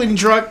a dry cleaning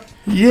truck.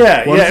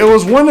 Yeah, it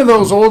was one of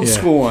those old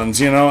school ones,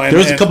 you know. And, There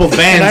was a couple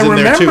vans and I in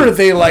there, remember too.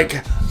 they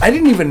I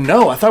didn't even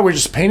know. I thought we were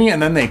just painting it,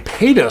 and then they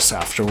paid us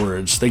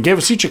afterwards. They gave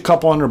us each a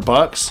couple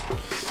 $100,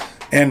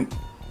 and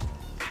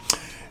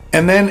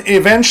then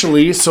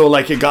eventually, so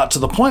like it got to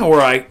the point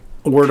where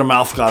word of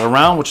mouth got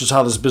around, which is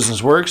how this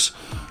business works.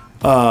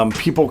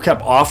 People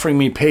kept offering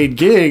me paid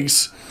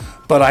gigs,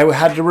 but I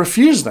had to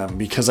refuse them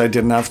because I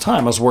didn't have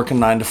time. I was working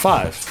 9 to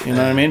 5. You know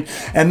what I mean?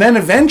 And then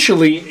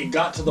eventually it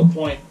got to the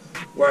point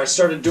where I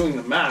started doing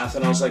the math,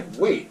 and I was like,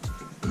 wait,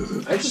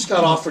 I just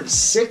got offered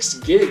 6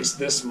 gigs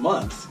this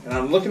month, and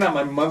I'm looking at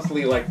my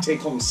monthly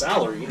take-home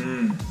salary,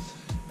 and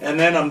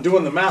then I'm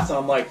doing the math, and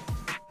I'm like,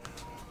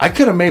 I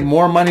could have made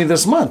more money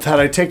this month had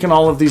I taken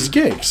all of these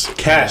gigs.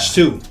 Cash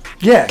too.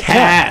 Yeah,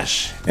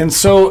 Cash. And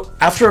so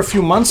after a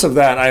few months of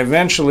that, I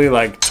eventually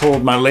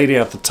told my lady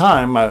at the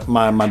time,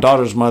 my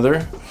daughter's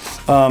mother,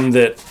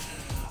 that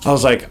I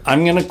was like,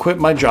 I'm gonna quit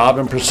my job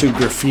and pursue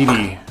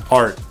graffiti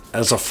art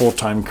as a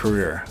full-time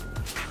career.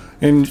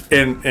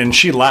 And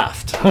she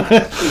laughed.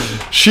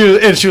 she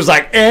was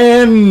like,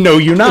 and no,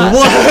 you're not.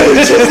 What?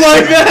 Just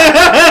like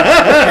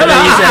that. And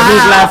then you said,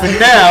 who's laughing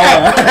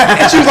now?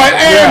 And she was like,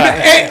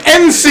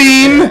 end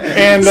scene.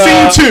 And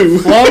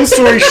scene 2. Long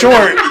story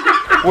short,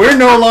 we're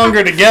no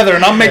longer together,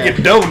 and I'm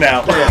making dough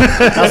now.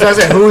 That's what I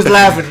said, who's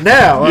laughing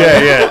now?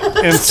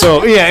 Yeah. And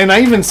so, and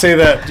I even say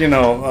that,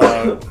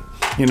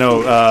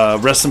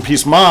 rest in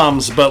peace,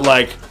 moms, but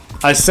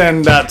I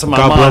send that to my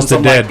God bless moms. the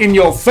I'm dead. like, in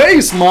your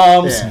face,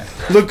 moms. Yeah.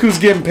 Look who's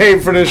getting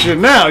paid for this shit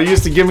now. You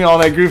used to give me all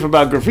that grief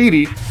about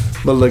graffiti,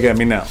 but look at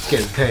me now.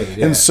 Getting paid,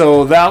 yeah. And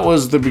so that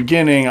was the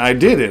beginning. I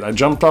did it. I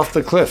jumped off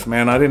the cliff,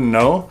 man. I didn't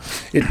know.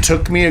 It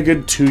took me a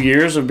good 2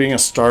 years of being a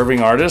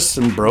starving artist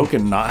and broke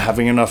and not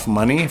having enough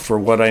money for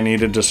what I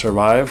needed to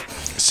survive.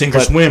 Sink or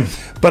swim.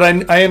 But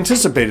I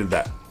anticipated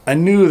that. I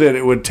knew that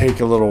it would take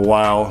a little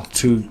while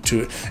to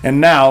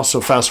and now, so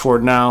fast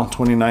forward now,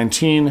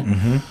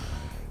 2019,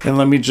 and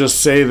let me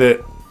just say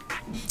that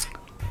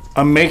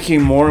I'm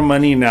making more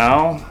money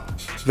now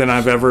than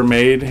I've ever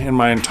made in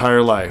my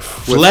entire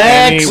life.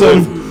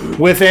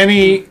 With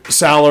any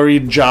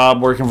salaried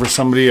job working for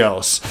somebody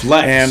else.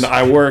 Flex. And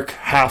I work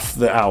half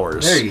the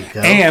hours. There you go.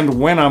 And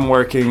when I'm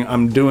working,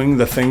 I'm doing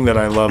the thing that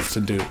I love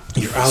to do.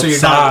 You're So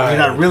outside. you're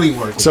not really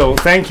working. So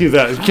thank you.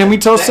 Can we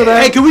toast to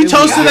that? Hey, can we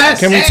toast to that?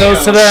 Can we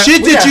toast to that?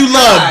 Shit that you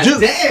love.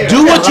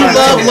 Do what you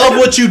love. Love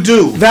what you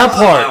do. That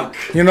part.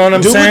 You know what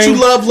I'm Do saying? what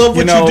you love. Love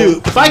what you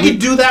do. If I could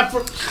do that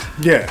for...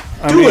 Yeah.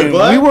 I Do mean, it,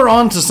 bud. we were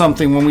on to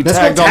something when we Let's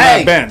tagged go on that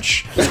tag.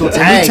 bench. Let's go When we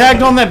tag.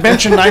 tagged on that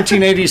bench in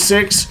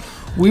 1986,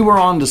 we were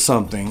on to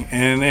something.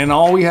 And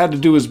all we had to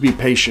do was be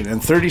patient.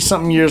 And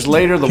 30-something years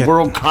later, the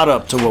world caught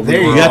up to what we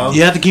There were you go. on.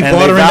 You have to keep And they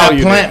watering that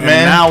valued plant, it. man.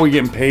 And now we're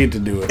getting paid to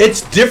do it.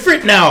 It's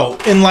different now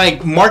in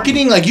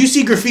marketing. You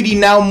see graffiti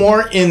now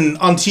more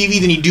on TV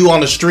than you do on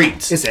the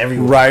streets. It's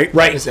everywhere.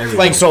 Right. It's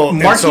everywhere. Like So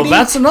marketing.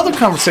 that's another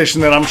conversation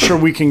that I'm sure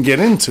we can get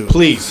into.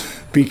 Please.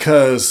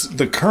 Because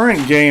the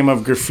current game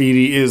of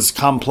graffiti is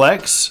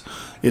complex,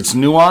 it's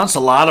nuanced. A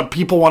lot of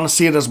people want to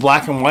see it as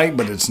black and white,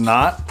 but it's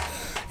not.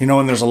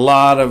 And there's a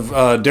lot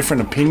of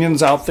different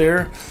opinions out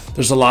there.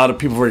 There's a lot of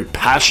people very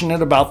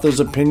passionate about those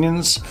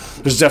opinions.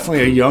 There's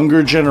definitely a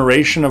younger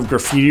generation of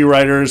graffiti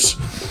writers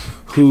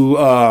who,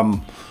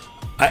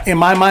 in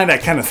my mind, I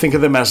kind of think of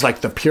them as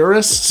the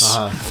purists,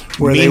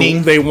 where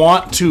Meaning? they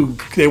want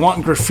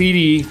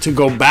graffiti to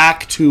go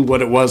back to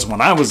what it was when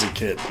I was a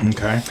kid.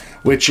 Okay.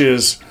 Which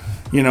is,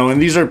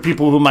 and these are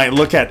people who might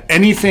look at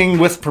anything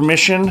with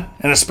permission,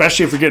 and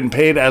especially if you're getting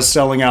paid, as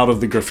selling out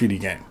of the graffiti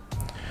game.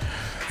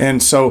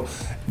 And so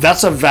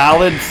that's a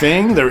valid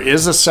thing. There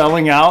is a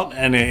selling out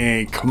and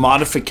a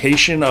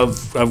commodification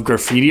of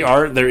graffiti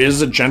art. There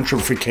is a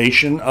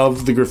gentrification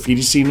of the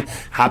graffiti scene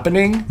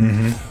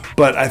happening.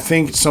 But I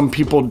think some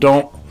people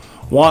don't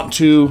want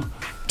to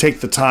take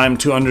the time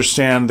to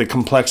understand the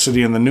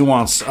complexity and the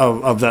nuance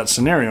of that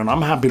scenario. And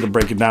I'm happy to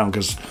break it down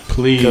because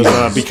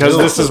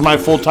this is my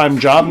full-time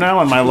job now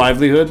and my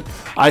livelihood.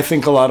 I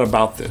think a lot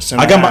about this.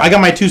 And I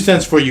got my 2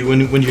 cents for you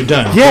when you're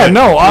done. yeah, Go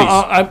no,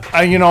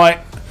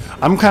 ahead,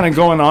 I'm kind of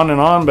going on and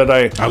on, but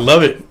I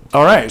love it.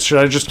 all right, should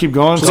I just keep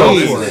going? Go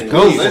for it.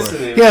 Go for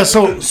it. Yeah,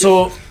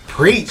 so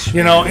Preach.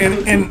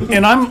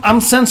 and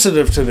I'm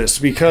sensitive to this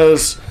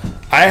because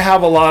I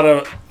have a lot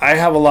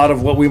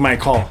of what we might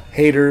call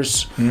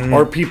haters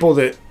or people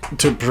that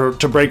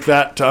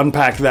to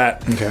unpack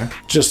that. Okay.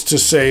 Just to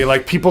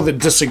say people that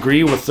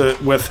disagree with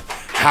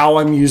how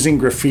I'm using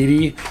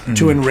graffiti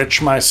to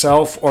enrich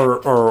myself,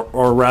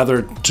 or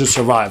rather to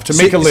survive, to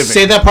make a living.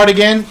 Say that part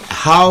again.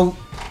 How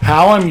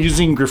I'm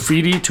using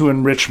graffiti to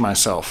enrich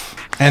myself.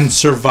 and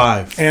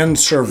survive. And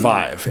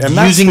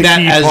that's Using the that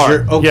key as part.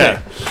 your okay.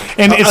 Yeah.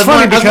 And it's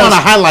funny I because just want to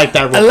highlight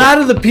that. a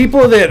lot of the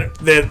people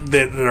that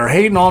are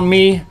hating on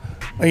me,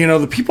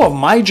 the people of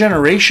my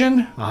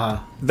generation,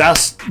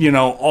 that's,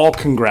 all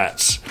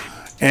congrats.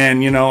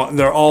 And,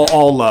 they're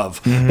all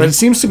love. Mm-hmm. But it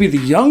seems to be the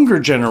younger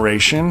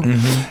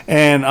generation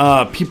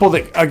and people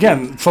that,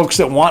 again, folks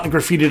that want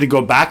graffiti to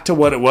go back to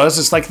what it was.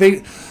 It's like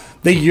they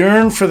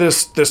yearn for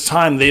this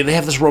time. They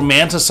have this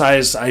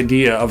romanticized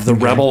idea of the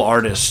rebel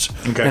artist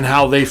and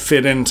how they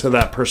fit into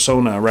that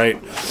persona,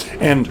 right?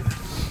 And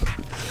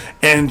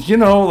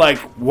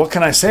what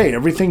can I say?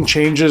 Everything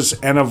changes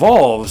and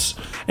evolves.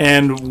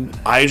 And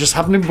I just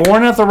happened to be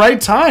born at the right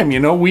time.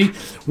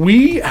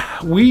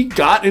 We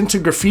got into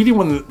graffiti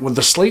when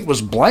the slate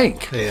was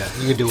blank. Yeah,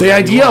 you could do the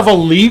idea of a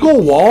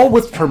legal wall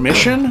with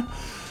permission.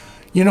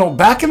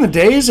 Back in the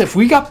days, if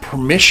we got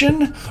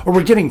permission or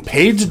we're getting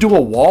paid to do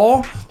a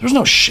wall, there's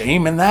no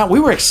shame in that.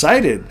 We were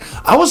excited.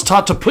 I was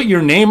taught to put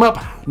your name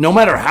up no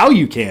matter how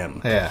you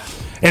can. Yeah.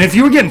 And if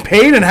you were getting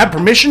paid and had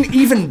permission,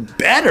 even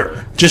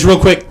better. Just real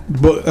quick,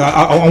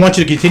 I want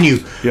you to continue.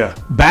 Yeah.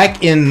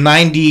 Back in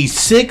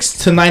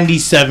 96 to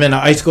 97,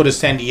 I used to go to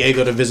San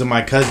Diego to visit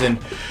my cousin.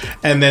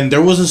 And then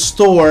there was a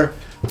store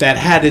that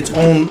had its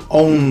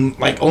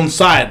own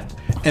side.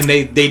 And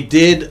they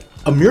did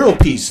a mural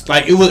piece.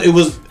 Like it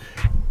was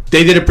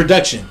they did a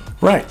production.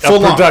 Right.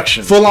 Full on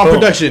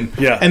production.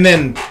 Yeah. And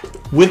then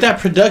with that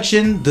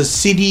production, the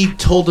city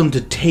told them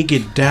to take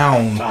it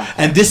down,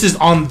 and this is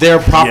on their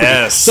property.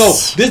 Yes. So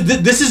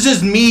this is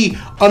just me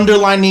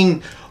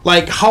underlining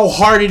like how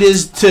hard it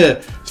is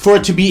for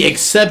it to be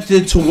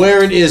accepted to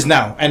where it is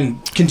now.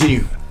 And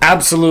continue.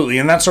 Absolutely,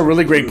 and that's a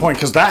really great point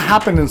because that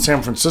happened in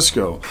San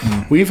Francisco.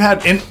 We've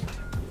had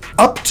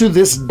up to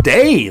this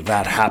day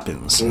that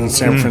happens in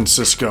San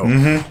Francisco,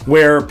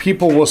 where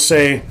people will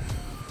say,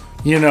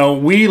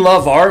 we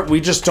love art.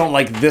 We just don't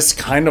like this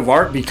kind of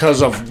art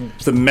because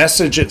of the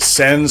message it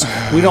sends.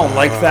 We don't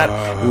like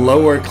that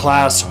lower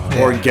class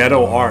or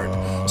ghetto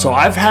art. So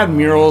I've had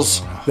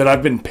murals that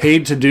I've been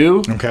paid to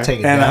do,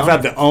 and I've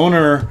had the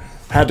owner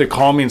had to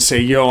call me and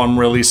say, I'm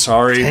really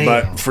sorry,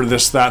 but for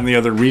this, that, and the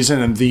other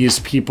reason, and these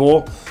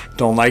people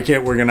don't like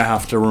it, we're going to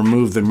have to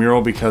remove the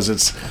mural because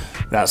it's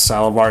that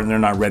style of art and they're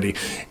not ready.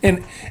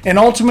 And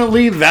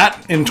ultimately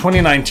that in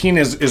 2019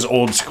 is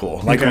old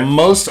school. Like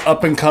most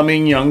up and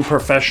coming young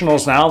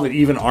professionals now that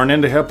even aren't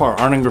into hip hop,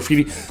 aren't in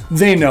graffiti,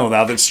 they know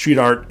now that street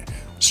art,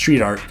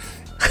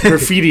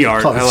 graffiti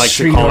art, I like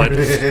to call it,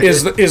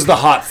 is the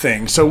hot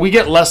thing. So we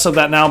get less of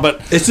that now,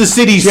 but it's the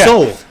city's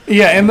soul.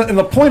 Yeah, and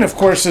the point, of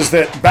course, is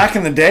that back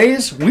in the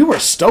days, we were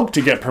stoked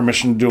to get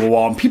permission to do a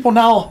wall. And people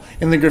now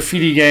in the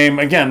graffiti game,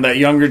 again, that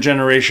younger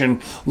generation,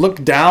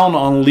 look down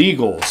on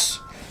legals.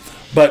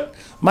 But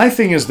my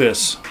thing is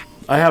this.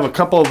 I have a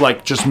couple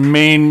of just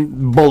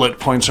main bullet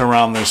points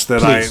around this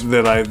that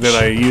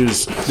I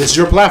use. This is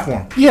your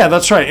platform. Yeah,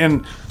 that's right.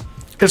 And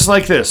it's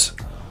like this.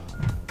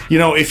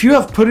 If you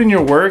have put in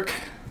your work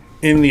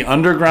in the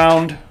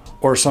underground,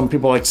 or some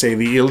people like to say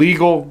the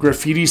illegal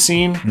graffiti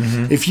scene,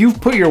 if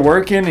you've put your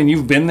work in and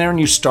you've been there and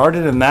you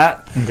started in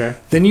that,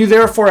 then you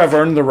therefore have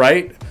earned the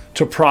right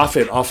to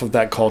profit off of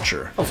that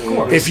culture. Of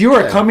course. If you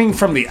are coming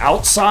from the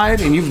outside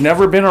and you've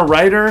never been a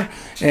writer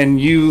and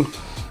you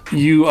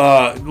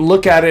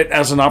look at it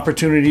as an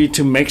opportunity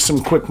to make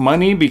some quick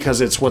money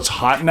because it's what's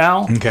hot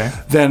now,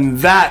 then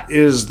that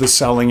is the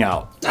selling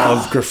out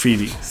of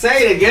graffiti.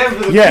 Say it again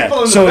for the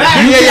people in so the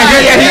back.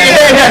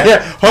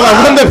 Yeah. Hold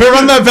on,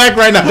 run that back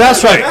right now.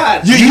 That's right.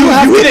 You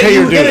have to pay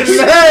your dues.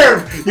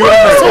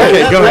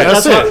 Okay, go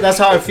ahead. That's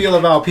how I feel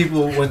about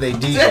people when they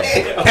DJ.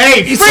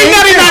 Hey, Free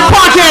 99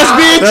 podcast,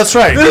 bitch. That's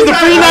right. This is the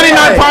Free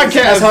 99 podcast.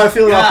 That's how I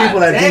feel about people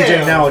that DJ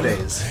damn.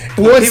 nowadays.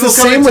 Well, it's People the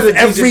come same into with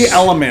the every DJ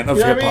element of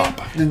You know what hip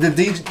I mean?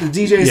 hop. The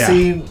DJ Yeah.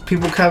 scene,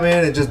 people come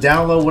in and just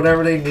download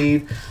whatever they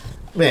need.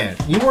 Man,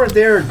 you weren't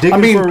there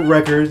digging for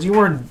records. You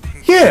weren't.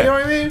 Yeah. You know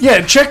what I mean?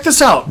 Yeah, check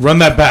this out. Run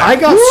that back. I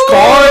got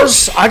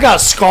scars. I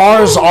got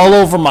scars all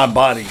over my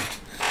body.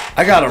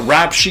 I got a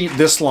rap sheet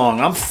this long.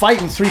 I'm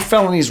fighting 3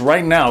 felonies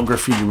right now,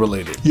 graffiti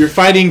related. You're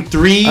fighting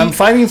 3. I'm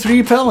fighting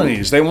 3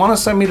 felonies. They want to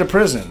send me to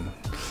prison.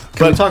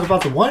 Can we talk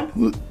about the one?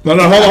 No, hold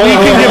on. We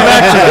can get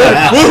back to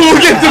that. We'll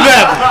get to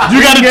that. You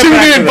got to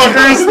tune in,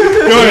 fuckers.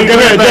 Go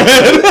ahead.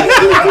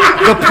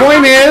 The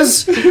point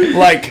is,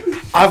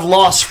 I've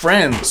lost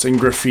friends in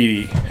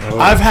graffiti.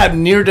 I've had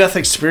near-death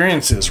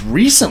experiences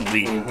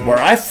recently where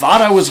I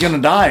thought I was going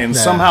to die and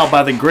somehow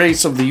by the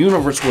grace of the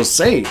universe was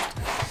saved.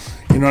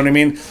 You know what I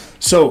mean?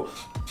 So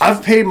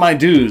I've paid my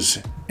dues.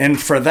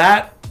 And for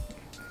that,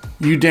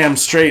 you damn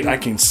straight I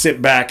can sit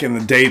back in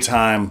the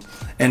daytime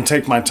and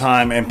take my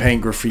time and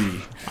paint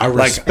graffiti. I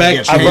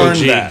respect I've you, earned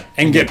OG. that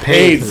and get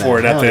paid for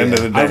it at the end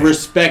of the day. I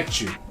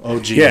respect you,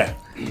 OG. Yeah.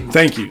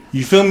 Thank you.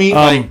 You feel me?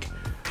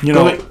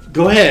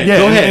 Go ahead. Yeah,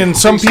 go ahead. And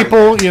some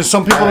people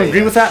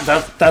agree with that.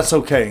 That's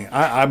okay.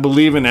 I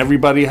believe in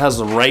everybody has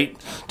the right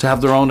to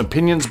have their own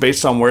opinions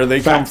based on where they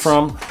come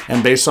from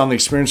and based on the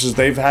experiences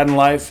they've had in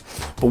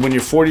life. But when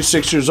you're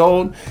 46 years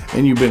old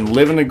and you've been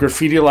living a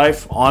graffiti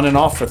life on and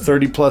off for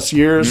 30 plus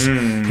years, you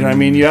know what I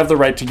mean? You have the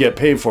right to get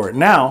paid for it.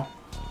 Now,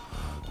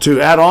 to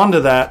add on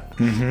to that,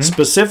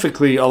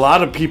 specifically, a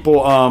lot of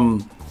people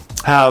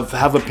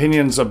have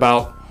opinions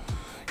about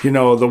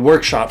the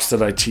workshops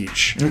that I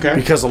teach. Okay.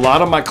 Because a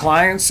lot of my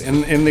clients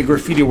in the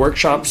graffiti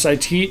workshops I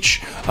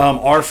teach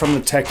are from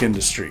the tech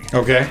industry.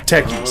 Okay.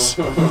 Techies.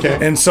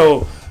 Okay. And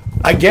so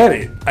I get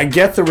it. I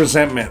get the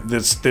resentment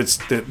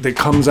that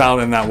comes out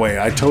in that way.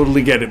 I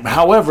totally get it.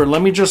 However,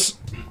 let me just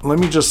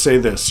say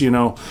this,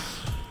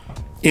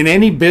 in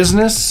any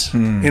business,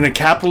 in a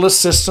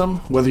capitalist system,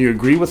 whether you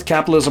agree with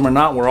capitalism or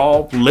not, we're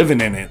all living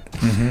in it.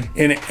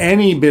 In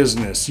any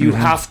business, you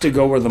have to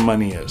go where the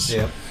money is.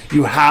 Yep.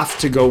 You have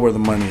to go where the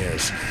money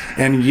is.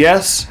 And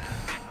yes,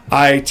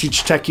 I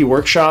teach techie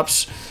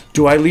workshops.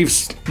 Do I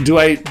lose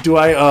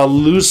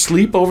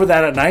sleep over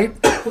that at night?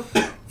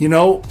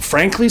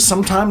 Frankly,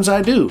 sometimes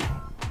I do.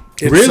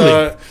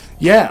 Really?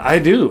 Yeah, I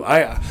do.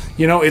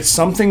 It's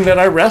something that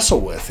I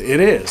wrestle with.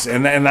 It is,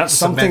 and that's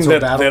something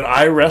that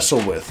I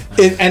wrestle with.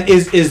 And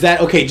is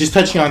that okay? Just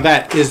touching on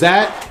that, is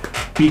that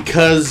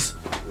because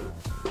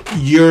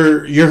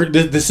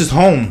this is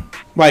home?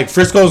 Like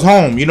Frisco's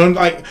home,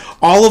 like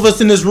all of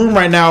us in this room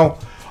right now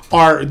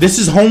this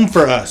is home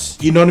for us.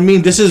 You know what I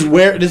mean? This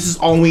is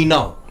all we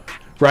know,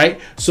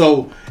 right?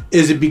 So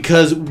is it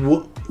because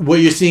what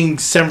you're seeing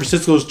San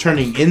Francisco is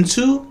turning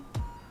into?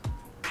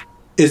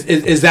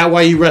 Is that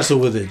why you wrestle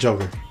with it,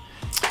 Joker?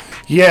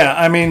 Yeah,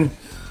 I mean,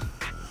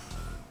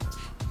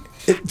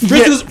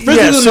 Frisco's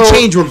going to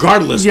change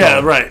regardless. Yeah,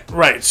 though.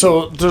 right.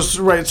 So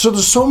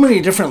there's so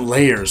many different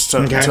layers to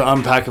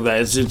unpack of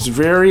that.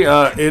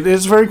 It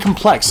is very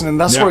complex, and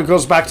that's where it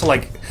goes back to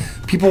like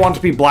people want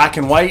to be black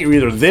and white. You're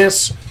either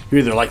this, you're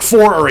either like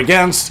for or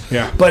against.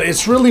 Yeah. But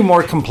it's really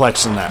more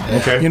complex than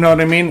that. Okay. You know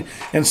what I mean?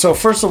 And so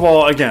first of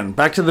all, again,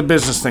 back to the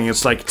business thing.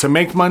 It's like to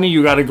make money,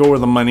 you got to go where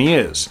the money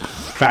is.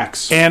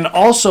 Facts. And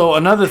also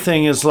another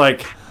thing is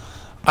like,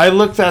 I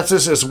looked at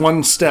this as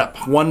one step,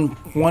 one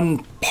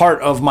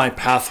part of my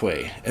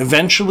pathway.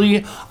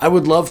 Eventually, I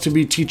would love to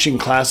be teaching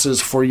classes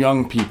for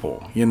young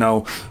people, who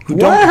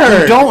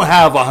don't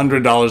have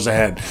 $100 a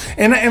head,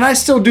 and I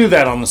still do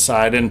that on the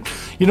side. And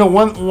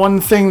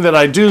one thing that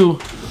I do,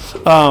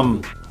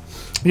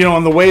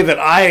 in the way that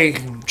I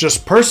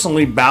just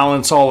personally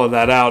balance all of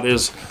that out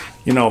is,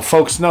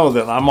 folks know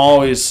that I'm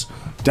always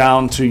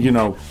down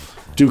to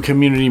do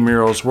community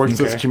murals, work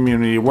with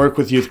community, work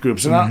with youth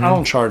groups, and I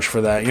don't charge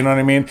for that. You know what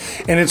I mean?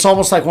 And it's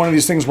almost like one of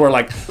these things where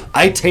like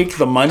I take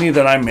the money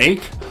that I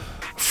make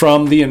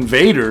from the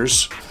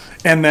invaders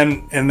and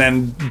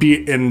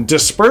then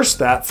disperse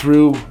that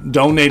through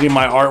donating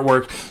my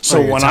artwork.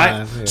 So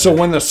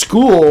when the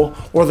school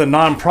or the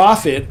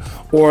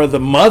nonprofit or the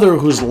mother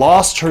who's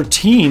lost her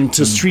teen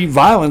to street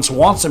violence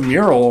wants a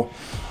mural,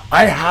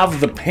 I have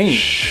the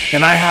paint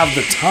and I have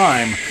the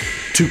time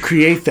to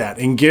create that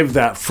and give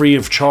that free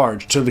of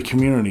charge to the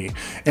community.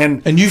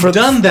 And you've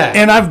done that.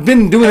 And I've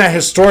been doing that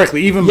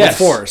historically, even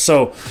before.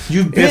 So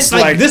you've been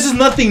like this is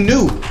nothing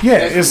new. Yeah,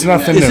 it's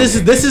nothing new.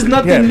 This is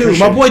nothing new.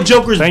 My boy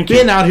Joker's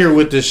been out here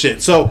with this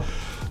shit. So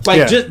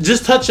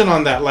just touching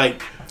on that,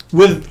 like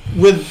with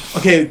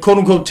quote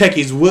unquote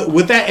techies,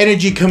 with that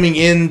energy coming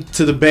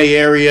into the Bay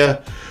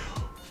Area,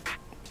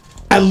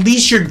 at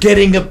least you're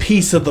getting a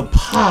piece of the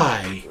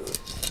pie.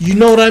 You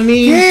know what I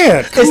mean?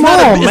 Yeah, come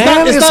on,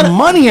 man. It's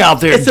money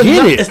out there.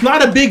 It's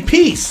not a big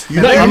piece.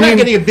 You're not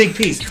getting a big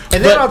piece.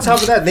 And then on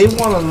top of that, they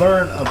want to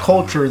learn a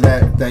culture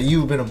that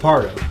you've been a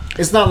part of.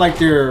 It's not like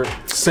they're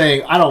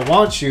saying, I don't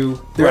want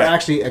you. They're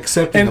actually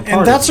accepting the part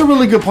and that's a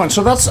really good point.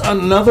 So that's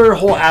another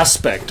whole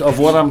aspect of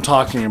what I'm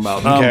talking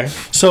about. Okay.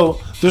 So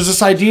there's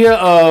this idea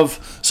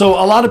of... So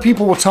a lot of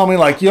people will tell me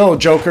like, yo,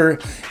 Joker,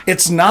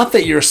 it's not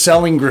that you're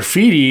selling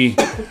graffiti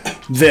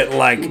that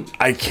like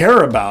I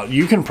care about.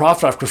 You can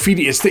profit off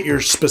graffiti. It's that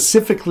you're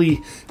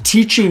specifically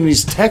teaching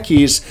these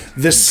techies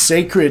this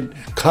sacred,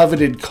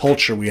 coveted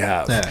culture we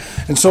have. Yeah.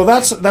 And so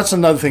that's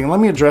another thing. And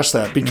let me address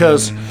that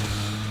because,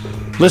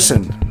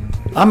 listen,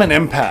 I'm an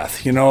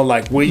empath.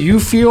 Like what you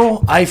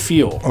feel, I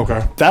feel.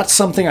 Okay. That's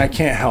something I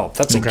can't help.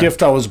 That's a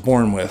gift I was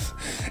born with.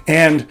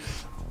 And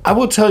I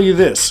will tell you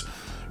this.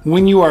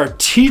 When you are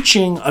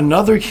teaching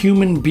another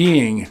human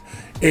being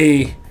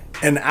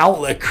an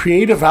outlet,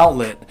 creative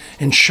outlet,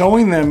 and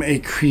showing them a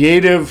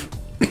creative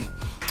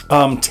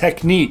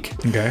technique,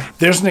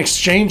 there's an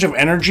exchange of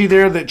energy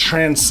there that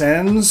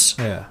transcends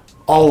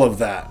all of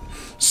that.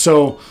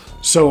 So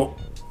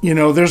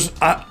there's,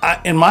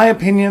 in my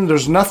opinion,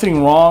 there's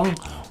nothing wrong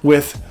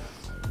with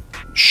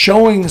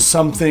showing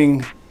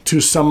something to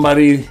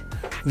somebody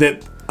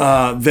that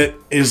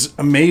is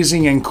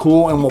amazing and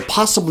cool and will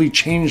possibly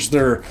change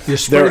their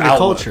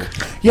outlook. Culture.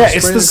 Yeah,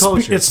 it's the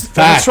culture.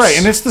 That's right,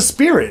 and it's the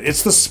spirit.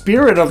 It's the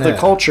spirit of the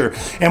culture.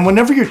 And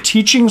whenever you're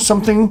teaching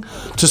something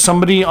to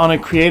somebody on a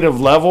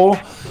creative level,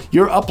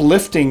 you're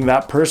uplifting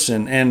that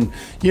person. And,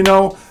 you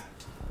know,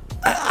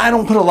 I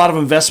don't put a lot of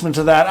investment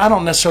to that. I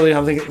don't necessarily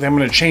think I'm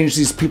going to change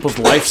these people's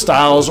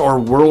lifestyles or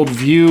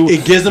worldview.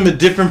 It gives them a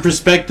different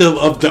perspective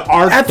of the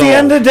art. At the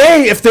end of the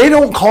day, if they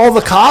don't call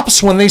the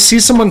cops when they see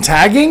someone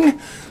tagging,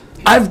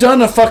 I've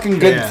done a fucking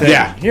good thing.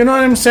 Yeah. You know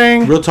what I'm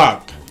saying? Real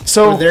talk.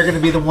 So Or they're going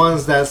to be the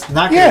ones that's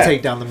not going to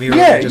take down the mirror.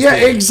 Yeah,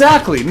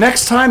 exactly.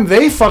 Next time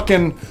they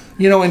fucking,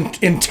 you know,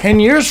 in 10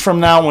 years from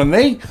now when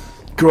they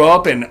grow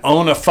up and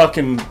own a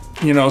fucking,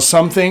 you know,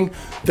 something,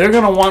 they're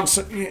going to want,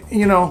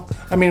 you know,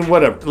 I mean,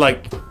 whatever.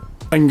 Like,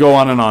 I can go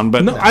on and on,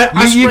 but No,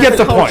 you get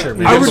the culture, point.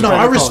 man.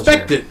 I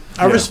respect it.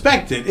 I Yeah.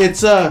 respect it.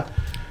 It's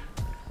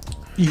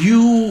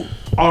you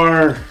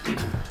are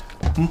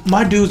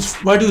my dude's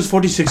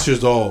 46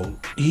 years old.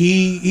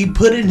 He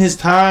put in his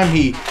time.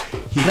 He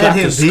got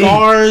the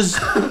scars.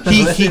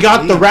 he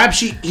got the rap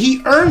sheet.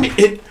 He earned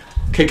it.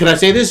 Okay, can I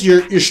say this?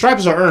 Your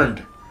stripes are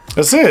earned.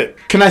 That's it.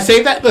 Can I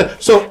say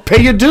that? So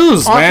Pay your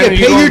dues, man. okay,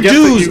 pay your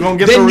dues. You're gonna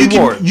get then the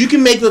reward. you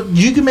can make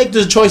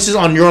the choices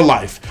on your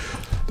life.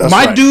 That's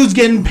My right. dude's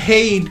getting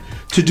paid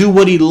to do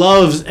what he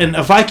loves, and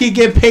if I could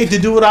get paid to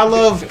do what I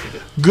love,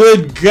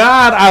 good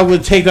God, I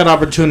would take that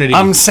opportunity.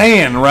 I'm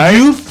saying, right?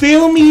 You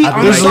feel me?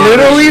 There's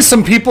literally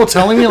some people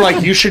telling me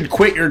like you should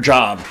quit your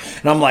job,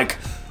 and I'm like,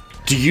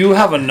 do you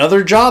have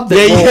another job that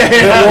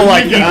will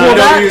like equal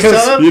that?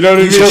 'Cause, you know what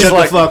I mean? Shut Just the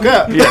like, fuck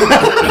up.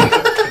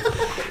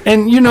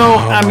 and you know,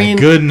 I mean,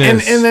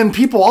 goodness. and then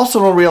people also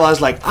don't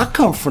realize like I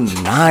come from the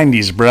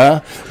 '90s,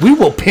 bruh. We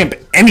will pimp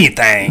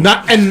anything.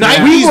 And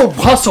we 90s. will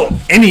hustle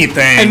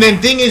anything. And then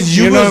thing is,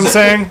 You know what I'm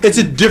saying? It's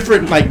a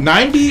different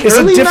 90s. it's a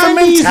early different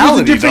 90s,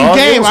 mentality, It's a different dog.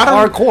 It game. was I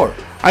don't. hardcore.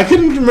 I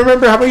couldn't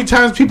remember how many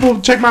times people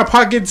checked my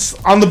pockets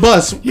on the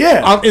bus.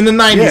 Yeah. In the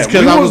 90s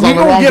because I was on the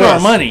gonna wrong get bus. our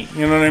money.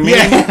 You know what I mean?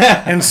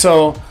 Yeah. And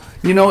so,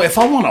 you know, if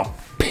I want to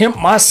pimp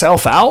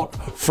myself out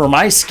for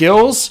my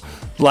skills,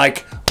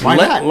 like Why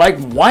not? Like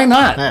why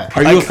not? Yeah.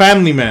 Are you a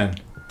family man?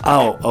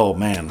 Oh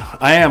man,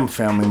 I am a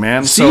family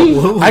man. See?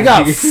 So I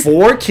got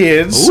 4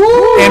 kids,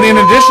 and in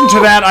addition to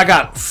that, I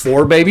got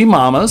 4 baby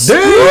mamas.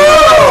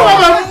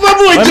 My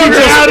boy Let me Joker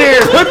just out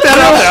here. Put that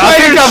out there. I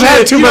think I've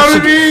had too You know much.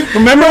 what I mean?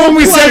 Remember when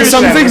we said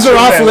some things are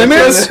off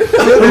limits?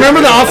 Remember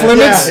the off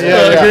limits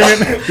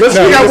agreement? We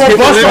got more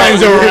bus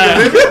lines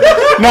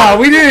over. No,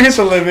 we didn't hit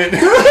the limit.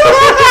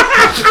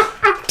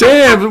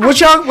 Damn, what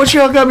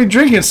y'all got me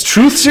drinking? It's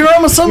truth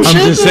serum or some shit?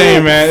 I'm just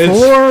saying, man. It's,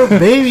 4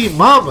 baby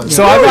mamas.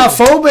 So I got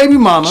 4 baby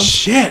mamas.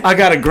 Shit. I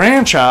got a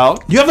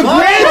grandchild. You have a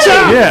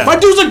grandchild. Yeah. My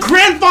dude's a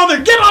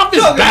grandfather. Get off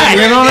his back.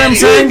 You know what I'm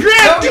saying?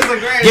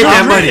 Get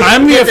that money.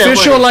 I'm the Get that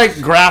official money.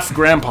 like graph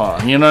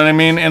grandpa. You know what I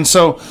mean? And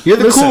so You're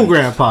the cool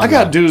grandpa I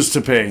got now. dues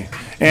to pay.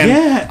 And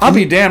Yeah. I'll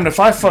be damned if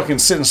I fucking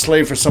sit and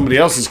slave for somebody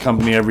else's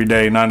company every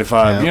day, 9 to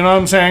 5. Yeah. You know what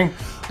I'm saying?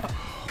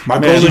 My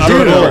Man, goal is I your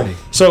don't know. goal.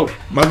 So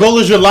My goal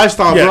is your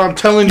lifestyle, bro. I'm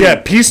telling you. yeah,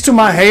 peace to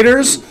my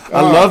haters.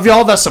 I love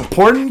y'all. That's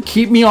important.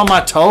 Keep me on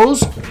my toes.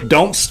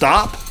 Don't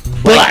stop.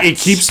 But it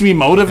keeps me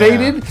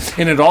motivated,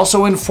 and it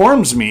also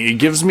informs me.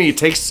 Helps me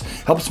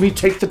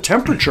take the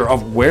temperature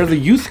of where the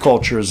youth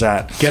culture is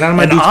at. Get out of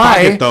my And dude's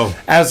pocket, though.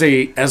 As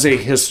a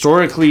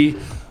historically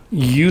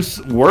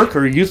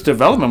youth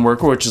development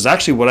worker, which is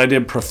actually what I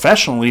did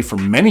professionally for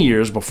many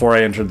years before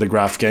I entered the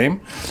graph game.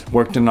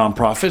 Worked in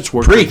nonprofits,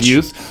 worked with Preach.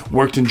 youth,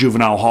 worked in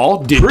juvenile hall,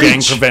 did gang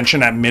Preach.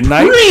 prevention at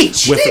midnight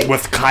Preach.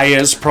 with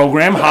Kaya's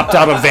program, hopped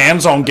out of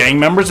vans on gang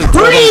members and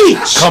told them,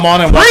 Preach. come on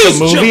and watch Preach, a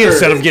movie Joker.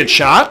 instead of get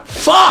shot.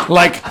 Fuck.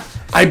 Like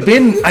I've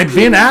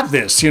been at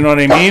this, you know what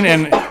I mean?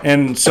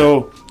 And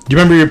so You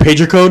remember your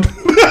pager code?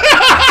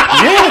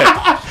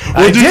 yeah,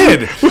 I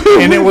did.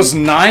 And it was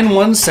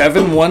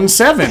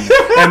 91717.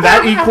 And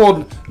that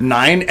equaled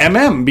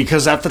 9mm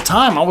because at the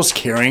time I was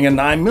carrying a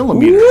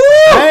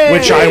 9mm.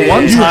 Which I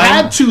one You time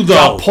had to, though.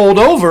 got pulled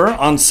over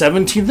on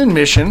 17th and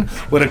Mission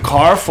with a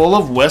car full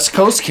of West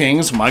Coast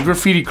Kings, my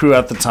graffiti crew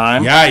at the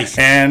time. Yikes.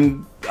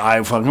 And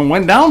I fucking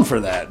went down for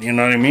that. You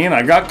know what I mean?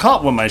 I got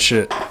caught with my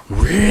shit.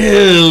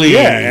 Really?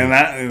 Yeah,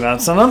 and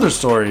that's another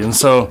story. And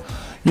so,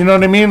 you know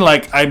what I mean?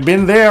 Like, I've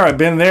been there,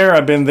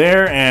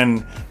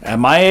 and at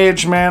my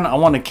age, man, I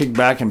want to kick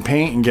back and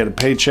paint and get a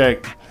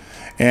paycheck.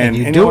 And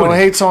you anyone doing who it.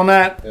 hates on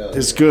that,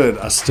 it's good.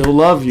 I still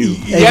love you.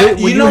 Hey, Yeah, when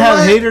you you know have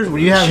what?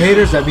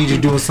 haters, that means you're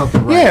doing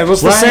something right. Yeah,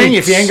 what's the Right. saying?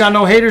 If you ain't got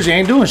no haters, you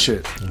ain't doing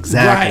shit.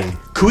 Exactly. Right.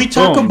 Can we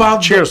talk Boom.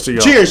 about Cheers to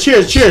y'all. Cheers. to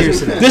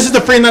that. This is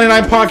the Free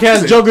 99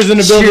 podcast. Joker's in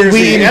the building. Cheers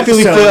We to in the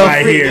Philly episode Phil.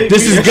 right here.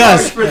 This is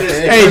Gus.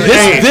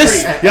 Hey,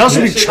 this Y'all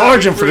should be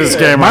charging for this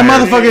game. my right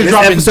here. motherfucker is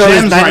dropping Episode is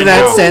gems right 99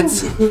 now.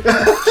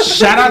 cents.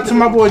 Shout out to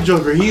my boy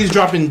Joker. He's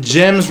dropping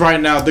gems right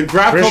now. The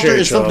graph culture Appreciate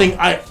is y'all. something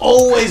I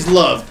always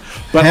loved,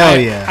 but Hell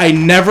yeah. I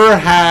never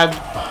had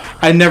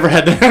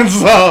the hands.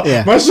 So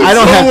Yeah. my shit's I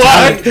don't so have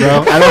whack. talent,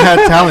 bro. I don't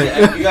have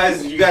talent.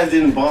 You guys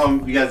didn't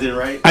bomb. You guys didn't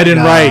write. I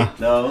didn't Nah. write.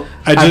 No.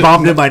 I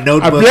bombed in my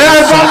notebook. Yeah,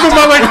 I bombed him.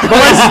 I'm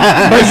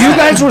like, But you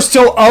guys were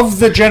still of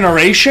the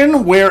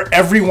generation where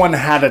everyone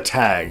had a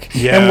tag.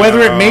 Yeah. And whether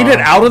it made it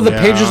out of the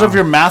Yeah. pages of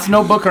your math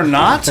notebook or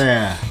not,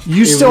 Yeah.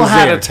 you still was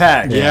had there. a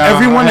tag. Yeah,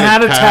 Everyone I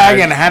had had a a tag tag.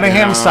 and had a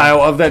hand Yeah.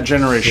 style of that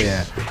generation.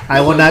 Yeah,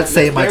 I will not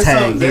say my There's tag.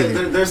 some, there,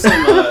 either.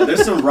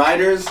 there's some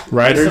riders.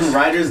 Riders? There's some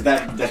riders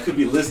that could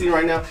be listening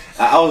right now.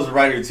 I was a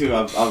rider too.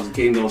 I was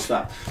Game Don't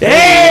Stop.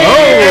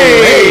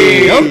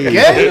 Hey, You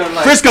know,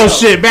 like, Frisco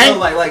shit, man.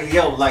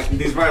 Like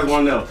these riders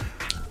want to know.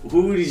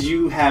 Who did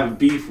you have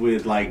beef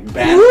with, like,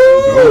 back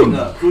growing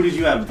up? Who did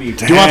you have beef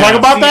with? You want to talk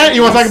about that?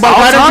 You want to talk about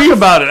I'll rider talk beef?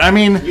 about it. I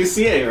mean, You're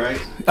CA,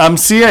 right? I'm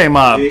CA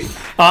mob. See?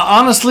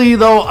 Honestly,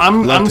 though,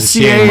 I'm Love the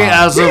CA CA mob.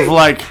 as of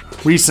like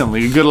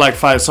recently, a good like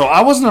 5. So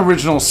I was an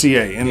original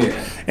CA,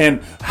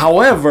 and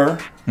however,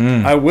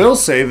 I will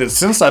say that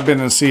since I've been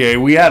in CA,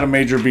 we had a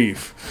major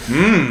beef,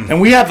 and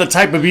we had the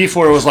type of beef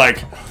where it was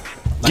like.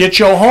 Get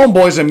your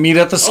homeboys and meet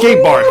at the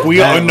skate park.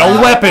 We are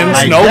no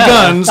weapons, no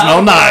guns,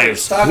 no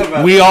knives. Talk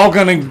about We all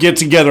gonna get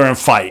together and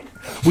fight.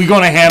 We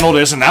gonna handle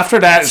this, and after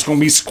that, it's gonna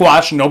be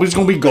squash. Nobody's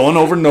gonna be going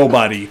over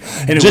nobody.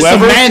 And Just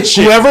some man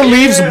shit. whoever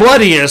leaves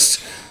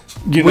bloodiest,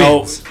 you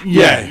Wins. know,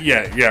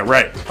 yeah,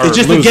 right. Or It's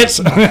just to loses.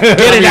 get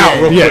it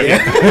out real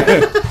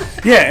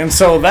quick. Yeah, and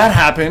so that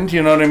happened.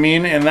 You know what I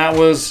mean? And that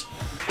was.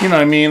 You know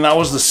what I mean? That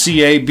was the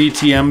CA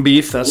BTM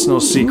beef. That's no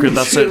secret.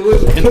 That's it.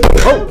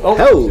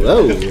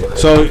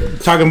 So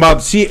talking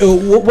about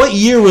what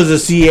year was the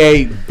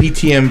CA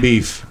BTM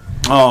beef?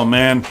 Oh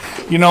man,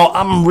 you know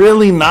I'm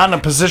really not in a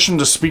position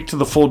to speak to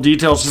the full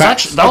details.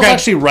 Facts. That was Okay.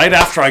 actually right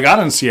after I got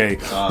in CA,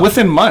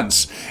 within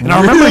months. And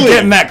I remember Really?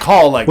 getting that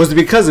call like, Was it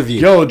because of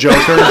you? "Yo, Joker."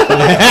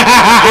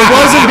 It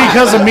wasn't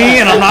because of me,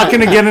 and I'm not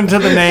going to get into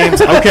the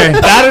names. Okay.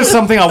 That is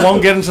something I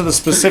won't get into the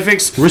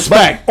specifics.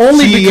 Respect. but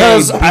only CA,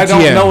 because I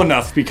don't BTM. know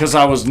enough because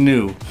I was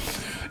new,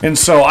 and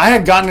so I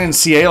had gotten in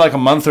CA like a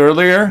month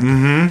earlier,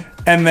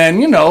 and then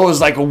you know it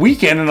was like a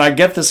weekend, and I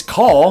get this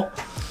call.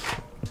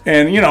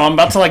 And, you know, I'm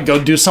about to, like,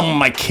 go do something with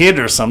my kid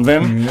or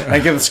something. I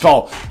get this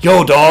call.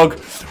 Yo, dog,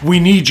 we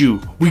need you.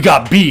 We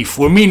got beef.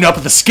 We're meeting up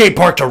at the skate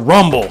park to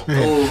rumble.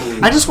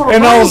 I just want to.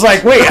 And I was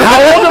like, wait,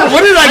 how old?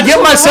 What did I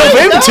get myself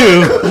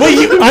into?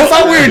 I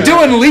thought we were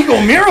doing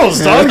legal murals,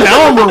 dog.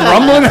 Now we're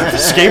rumbling at the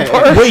skate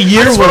park. What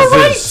year was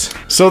this?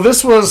 So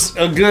this was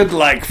a good,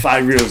 like,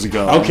 5 years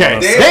ago. Okay.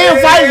 Damn,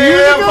 5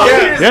 years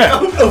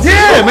ago?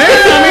 Yeah, man.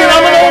 I mean,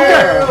 I'm an old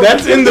guy.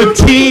 That's in the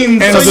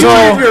teens. And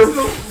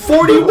so,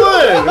 41.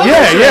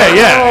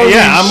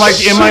 yeah. I'm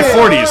like in my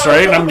 40s,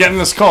 right? And I'm getting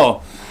this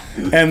call,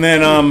 and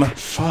then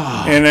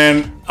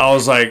I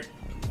was like,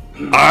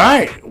 all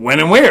right, when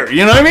and where?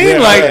 You know what I mean?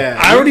 Like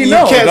I already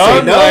know, can't dog.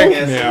 say no.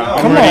 Like,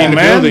 Yeah. come already on, in the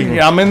man. building.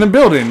 Yeah, I'm in the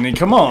building.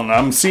 Come on,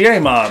 I'm CA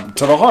mob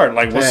to the heart.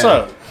 Like, what's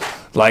up?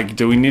 Like,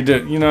 do we need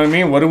to? You know what I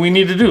mean? What do we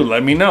need to do?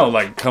 Let me know.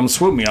 Like, come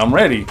swoop me. I'm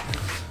ready.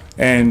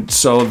 And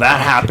so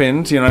that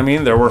happened, you know what I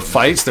mean? There were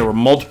fights. There were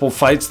multiple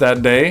fights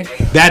that day.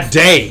 That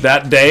day.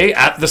 That day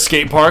at the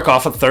skate park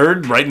off of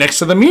 3rd, right next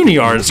to the Muni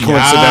Yards,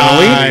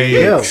 coincidentally.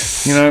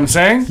 Yikes. You know what I'm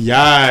saying?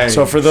 Yikes.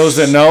 So for those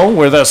that know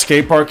where that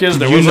skate park is,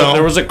 there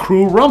was a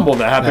crew rumble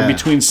that happened Yeah.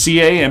 between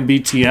CA and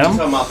BTM. Talking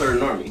about Third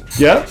and Army.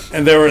 Yeah,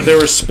 and there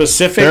were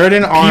specific Third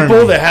and people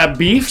Army. that had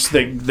beefs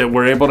that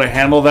were able to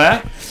handle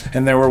that,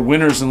 and there were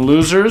winners and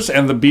losers,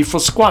 and the beef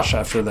was squash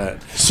after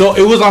that. So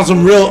it was on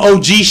some real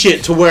OG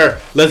shit to where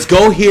let's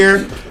go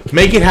here,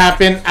 make it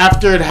happen.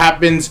 After it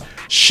happens,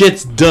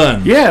 shit's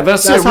done. Yeah,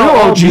 that's That's it. Real how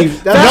all OG.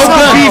 beef- That's that's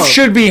how how- beef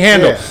should be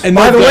handled. Yeah. And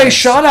no by the way, guns.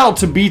 shout out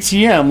to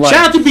BTM. Like,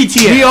 Shout out to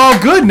BTM. We all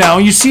good now.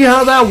 You see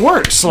how that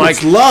works? Like,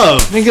 It's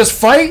love. niggas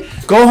fight,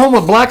 go home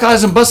with black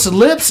eyes and busted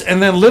lips,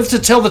 and then live to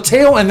tell the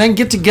tale, and then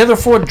get together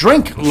for a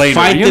drink later.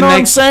 Fight you the know what I'm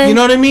next. saying? You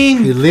know what I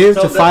mean? You live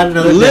to So fight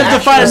another Live day. to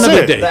fight That's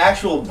another it. day. The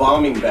actual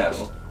bombing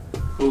battle.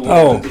 Who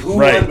Oh,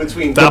 right. won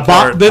between That Bo-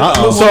 part. the-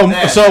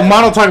 Uh-oh. so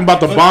Mono talking about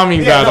the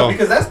bombing yeah, battle. No,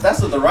 because that's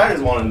what the writers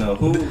want to know.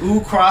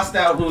 Who crossed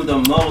out who the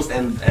most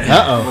and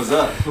was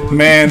up.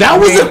 Man, That I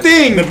was mean, the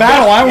thing. The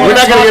battle I want We're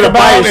to not gonna talk get a about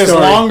bias is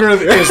story. longer.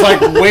 Is like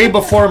way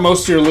before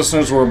most of your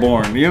listeners were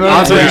born. You know what I'm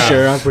I'm pretty saying?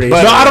 sure. I'm pretty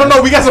But- sure. No, I don't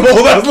know. We got some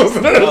old ass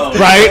listeners.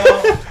 Right?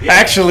 Yeah.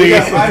 Actually,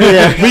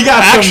 We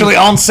got some. actually,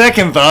 on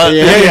second thought,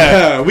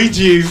 Yeah, we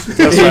G's.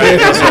 That's right.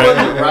 That's Who right.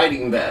 won the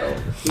writing battle?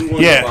 Who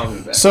won the Yeah. bombing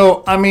battle?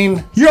 So I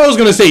mean, You're always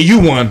gonna say you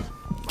won.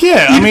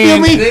 yeah. I You feel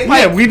mean, me?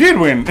 yeah, we did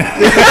win.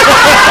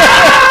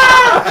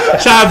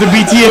 Shout out to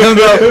BTM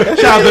though.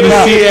 Shout out to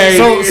the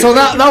CA. So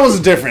that was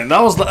different.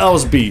 That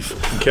was beef.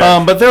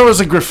 But there was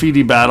a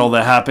graffiti battle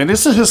that happened.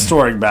 It's a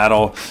historic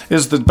battle.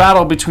 It's the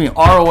battle between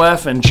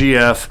ROF and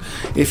GF.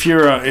 If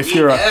you're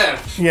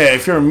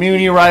a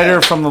Muni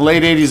rider from the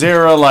late '80s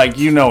era, like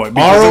you know it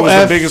because it was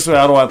ROF the biggest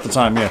battle at the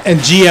time. Yeah. and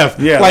GF.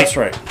 Yeah, like, that's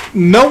right.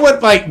 Know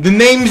what? Like the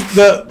names,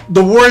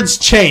 the words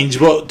change.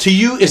 But to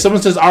you, if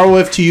someone says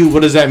ROF to you,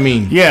 what does that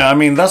mean? Yeah, I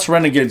mean that's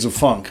Renegades of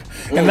Funk,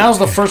 and that was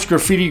the first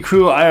graffiti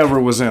crew I ever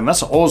was in.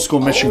 That's an old school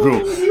mission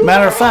crew.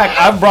 Matter of fact,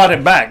 I've brought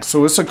it back,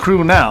 so it's a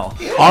crew now.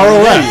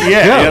 ROF.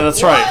 Yeah,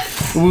 that's right.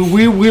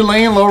 we're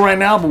laying low right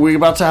now, but we're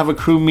about to have a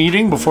crew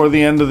meeting before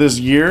the end of this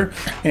year,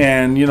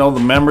 and the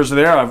members are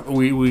there.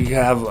 We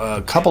have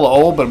a couple of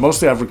old, but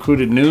mostly I've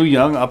recruited new,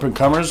 young, up and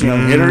comers,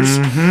 young hitters,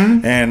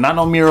 and not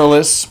no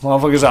muralists,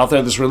 motherfuckers out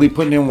there that's really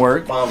putting in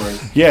work.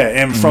 Bombers. Yeah,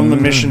 and from the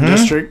Mission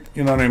District,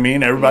 you know what I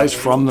mean. Everybody's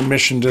from the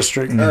Mission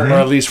District, or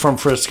at least from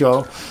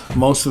Frisco.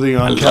 Most of the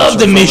young cats Love are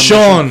the from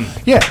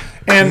Mission. Yeah,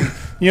 and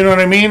you know what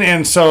I mean?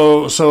 And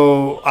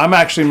so I'm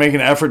actually making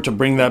an effort to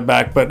bring that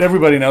back, but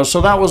everybody knows.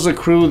 So that was a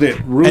crew that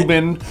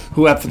Ruben,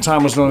 who at the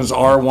time was known as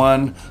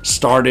R1,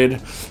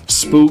 started.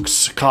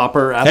 Spooks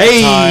Copper at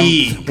the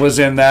time was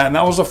in that, and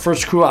that was the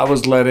first crew I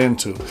was let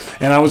into.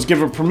 And I was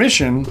given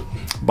permission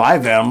by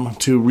them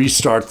to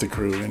restart the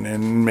crew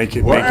and make it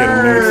a new thing.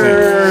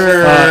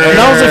 And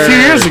that was a few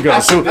years ago.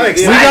 So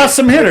we got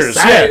some hitters.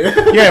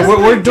 Yeah,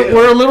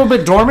 we're a little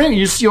bit dormant.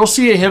 You'll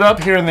see a hit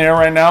up here and there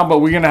right now, but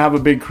we're gonna have a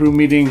big crew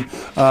meeting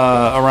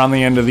around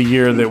the end of the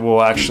year that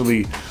will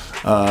actually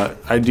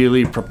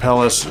ideally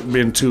propel us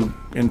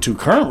into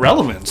current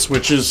relevance,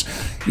 which is,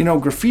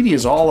 graffiti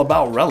is all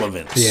about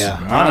relevance. Yeah.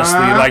 Honestly,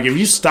 like if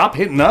you stop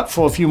hitting up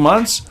for a few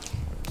months,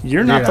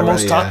 you're not the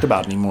most talked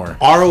about anymore.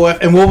 ROF,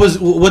 and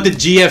what did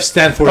GF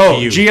stand for to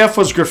you? GF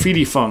was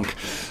Graffiti Funk.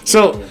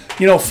 So,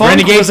 funk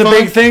Renegade was a funk?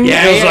 big thing.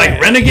 Yeah, it was yeah.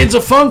 like Renegades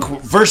of Funk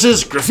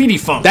versus Graffiti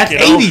Funk. That's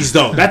 80s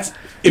though. That's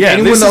if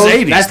anyone this knows, is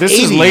 80s. That's This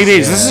 80s. is late 80s.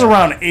 This is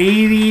around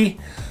 80.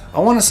 I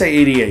want to say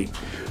 88.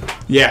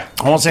 Yeah.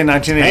 I want to say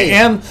 1980. Hey,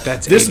 and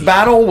that's this 80.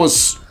 battle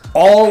was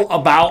all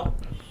about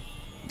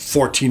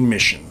 14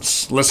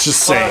 missions. Let's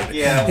just say it.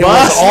 Yeah. It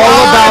was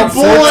all about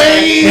 14,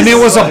 boys! and it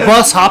was a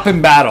bus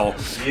hopping battle.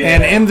 Yeah.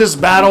 And in this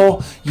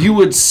battle, you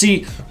would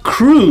see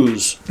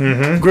crews,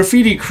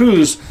 graffiti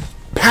crews,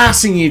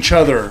 passing each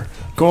other,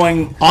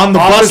 going On the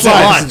bus opposite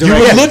lines. lines. You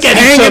would look at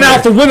each hanging other.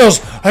 out the windows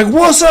like,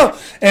 "What's up?"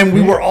 And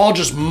we were all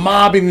just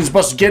mobbing these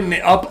buses, getting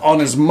it up on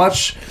as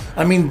much.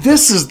 I mean,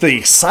 this is the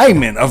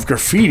excitement of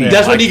graffiti.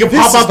 That's when you can this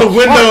pop out is the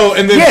window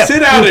and then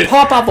sit out you it.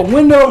 pop out the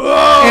window.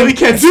 Oh, and we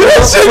can't for do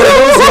that shit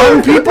those no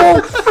young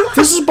people,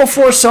 this is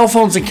before cell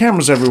phones and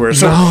cameras everywhere.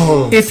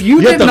 So if you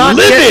have did to not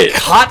live get it.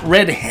 caught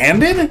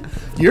red-handed,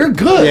 you're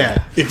good.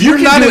 Yeah. If you're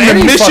You not can do in the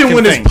any mission fucking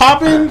when thing. it's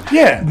popping,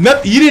 Yeah.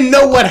 you didn't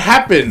know what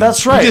happened.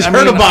 That's right. You just I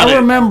heard mean, about I it.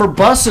 remember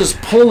buses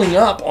pulling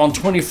up on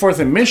 24th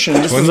and Mission.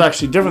 This was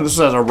actually different. This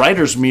was at a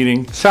writers'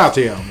 meeting. Shout out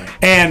to you, man.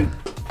 And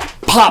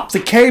pop the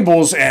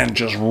cables and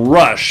just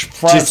rush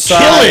front, Just kill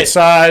side, it.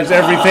 sides,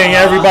 everything,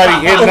 everybody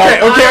hitting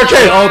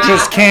Okay.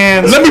 ultras,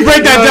 cans. Let me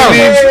break that You know what I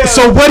down. mean?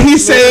 So what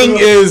he's saying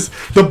is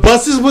the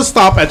buses would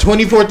stop at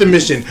 24th and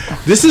Mission.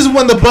 This is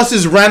when the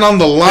buses ran on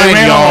the line, They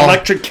ran y'all. on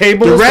electric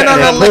cables. They ran on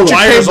that had electric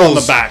wires cables on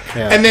the back.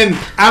 And then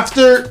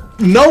after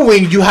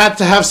knowing you had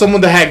to have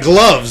someone that had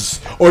gloves,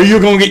 or you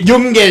can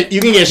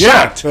get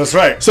shot. That's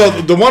right. So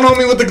the one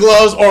homie with the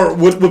gloves, or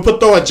would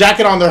throw a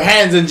jacket on their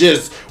hands and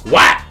just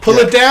pull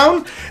it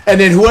down, and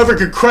then whoever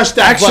could crush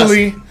that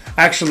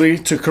Actually,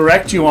 to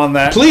correct you on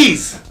that,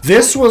 please.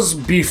 this was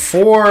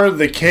before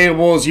the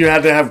cables. You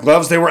had to have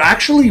gloves. They were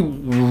actually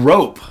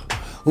rope.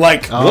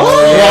 Like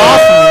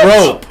cloth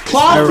rope.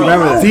 I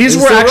remember that. These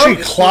It's were still actually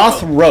rope?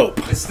 cloth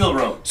rope. It's still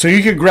rope. So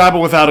you could grab it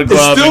without a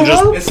glove still and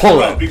just rope? It's pull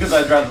still it. rope because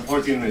I drive the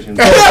 14 mission.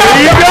 There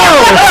you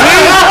go.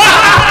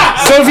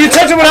 See? So if you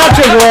touch it without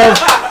your glove,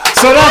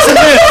 so that's a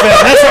myth,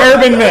 man. That's an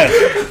urban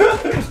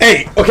myth.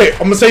 Hey, okay, I'm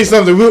gonna say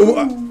something.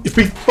 If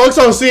folks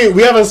don't see it,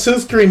 we have a still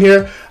screen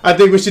here. I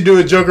think we should do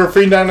a Joker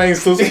Free 99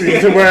 still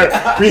screen to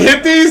where we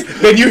hit these,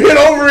 then you hit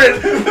over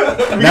it.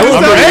 That was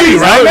ready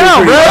right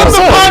now, bro.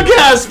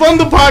 From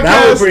the podcast.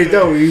 That was pretty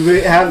dope.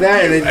 You have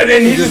that, And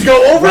then you just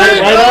go over it.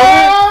 right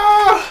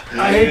Ah!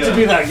 I hate to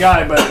be that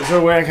guy, but is there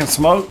a way I can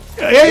smoke?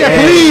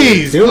 Yeah,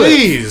 please, Do it.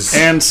 please.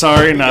 And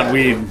sorry, not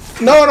weed.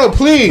 No,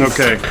 please.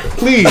 Okay.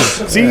 Please.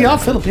 See, y'all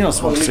Filipinos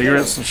smoke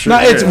cigarettes and shit. No,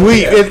 it's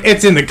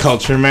it's in the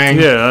culture, man.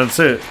 Yeah, that's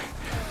it.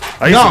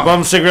 I used to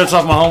bum cigarettes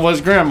off my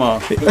homeboy's grandma.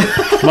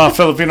 My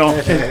Filipino.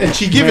 And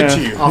she give it to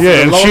you.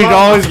 Yeah, and she'd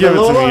always give it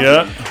to Lola? me,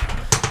 yeah.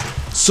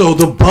 So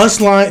the bus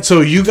line,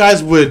 so you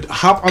guys would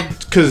hop on,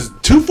 because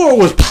 2-4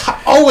 was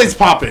always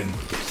popping.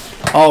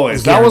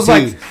 Always. That was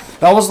Guaranteed.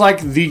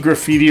 like the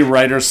graffiti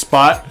writer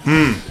spot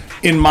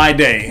in my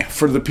day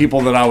for the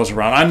people that I was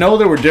around. I know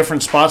there were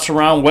different spots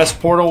around. West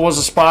Portal was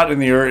a spot in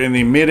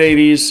the mid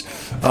 '80s.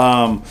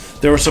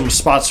 There were some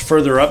spots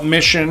further up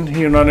Mission.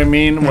 You know what I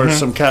mean, where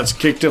some cats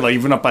kicked it, like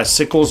even up by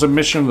Sickles and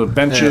Mission, the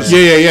benches.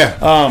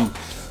 Yeah.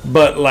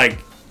 But like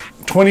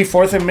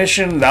 24th and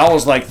Mission, that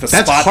was like the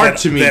That's spot hard that,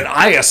 to me. that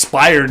I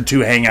aspired to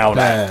hang out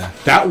at.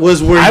 That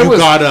was where I you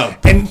got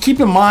up. And keep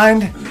in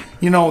mind,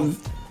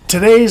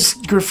 today's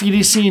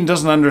graffiti scene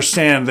doesn't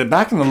understand that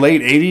back in the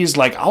late 80s,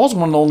 like, I was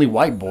one of the only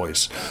white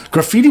boys.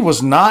 Graffiti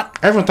was not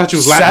Everyone thought you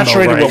was Latin, though,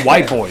 saturated right? with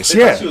white boys. They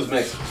Yeah. thought she was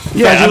mixed.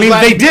 Yeah, I mean,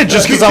 Latin. they did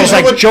just because I was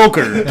like Because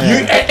Joker.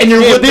 And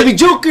you're with Baby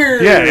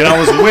Joker. Yeah, and I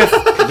was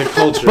with the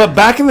culture. But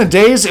back in the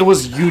days, it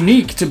was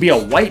unique to be a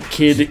white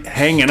kid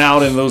hanging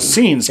out in those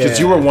scenes because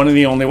you were one of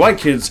the only white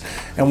kids.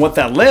 And what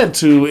that led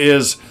to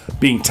is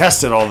being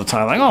tested all the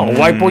time. Like, oh,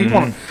 white boy, you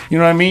know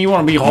what I mean? You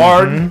want to be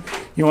hard.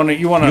 You want to.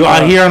 You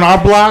out here on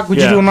our block? What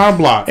you do on our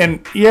block?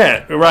 And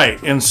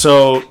right. And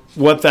so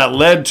what that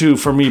led to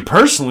for me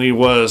personally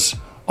was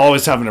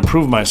always having to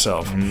prove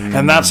myself.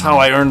 And that's how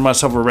I earned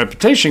myself a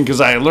reputation, because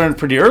I learned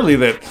pretty early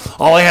that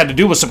all I had to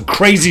do was some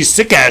crazy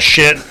sick ass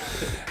shit,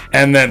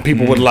 and then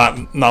people would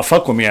not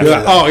fuck with me after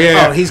that. Oh,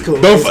 yeah. Oh, he's cool.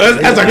 That's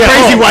a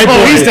crazy white boy.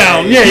 Oh, he's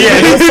down. Yeah.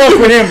 Don't fuck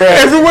with him, bro.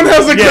 Everyone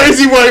has a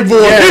crazy white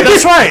boy. Yeah,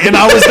 that's right. And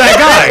I was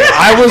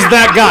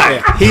that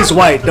guy. He's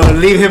white. Don't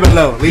leave him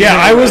alone.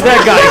 I was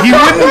that guy. He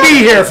wouldn't be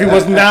here if he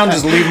wasn't down.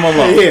 Just leave him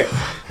alone. Yeah.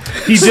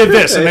 He did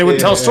this, and they would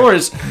tell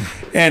stories.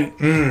 And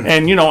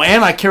and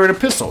I carried a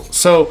pistol,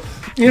 so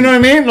you know what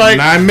I mean, like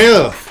 9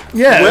 mil.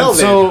 Yeah. Well,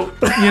 so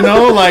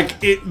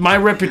my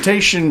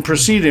reputation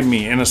preceded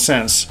me in a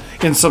sense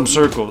in some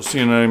circles.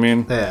 You know what I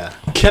mean? Yeah.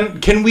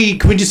 Can we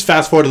just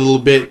fast forward a little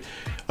bit?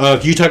 Can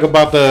you talk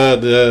about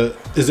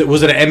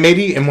was it an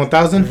M80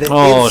 M1000?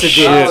 Oh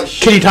shit!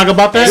 Can you talk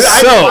about that?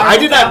 I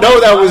did not know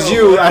that was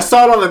you. I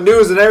saw it on the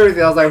news and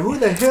everything. I was like, who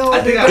the hell?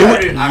 I think I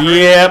heard it.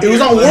 Yeah, it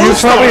was on World You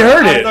Star. probably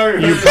heard it.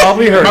 You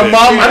probably heard My it.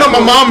 mom, I know my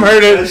mom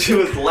heard That it. shit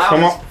was loud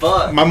as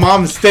fuck. My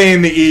mom's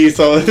staying the E,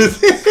 so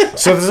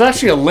So there's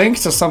actually a link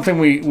to something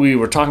we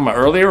were talking about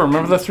earlier.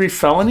 Remember the 3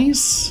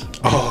 felonies?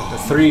 The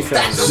 3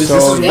 films.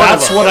 So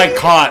that's what I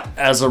caught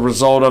as a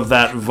result of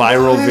that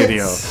viral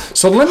video.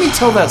 So let me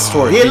tell that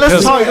story. Yeah,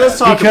 let's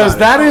talk because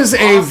about that is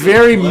a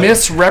very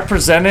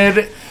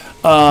misrepresented,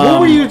 what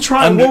were you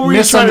trying to do?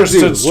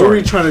 misunderstood story. What were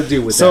you trying to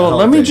do with that? So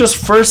let me just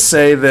first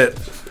say that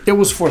it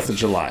was 4th of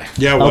July.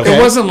 yeah, well, Okay.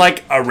 It wasn't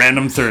like a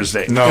random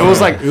Thursday. No, it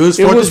was like it was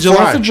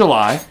 4th of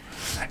July.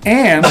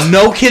 And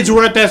no kids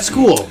were at that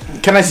school.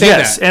 Can I say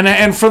yes, that?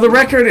 and for the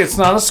record, it's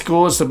not a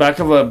school. It's the back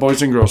of a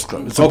Boys and Girls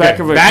Club. It's the back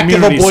of a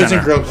community Boys center.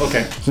 and Girls.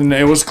 Okay. And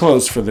it was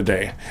closed for the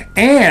day.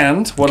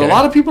 And what a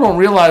lot of people don't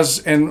realize,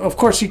 and of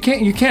course you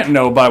can't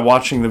know by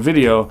watching the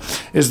video,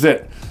 is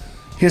that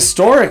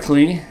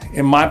historically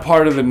in my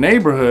part of the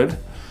neighborhood,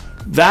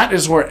 that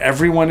is where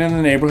everyone in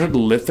the neighborhood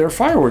lit their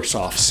fireworks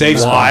off. Safe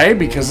spot. Why?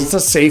 Because it's a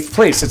safe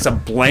place. It's a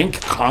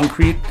blank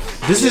concrete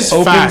This is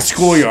open facts.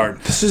 schoolyard.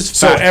 This is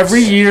so facts.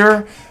 every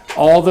year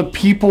all the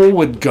people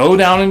would go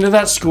down into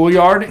that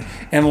schoolyard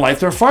and light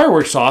their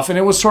fireworks off, and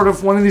it was sort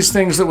of one of these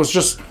things that was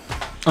just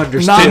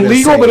not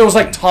legal, but it was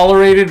like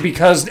tolerated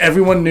because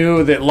everyone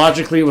knew that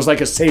logically it was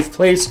like a safe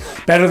place,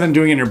 better than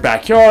doing it in your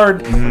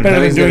backyard, better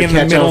than doing it in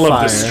the middle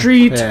of the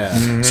street.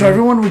 Yeah. So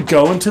everyone would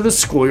go into the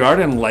schoolyard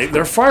and light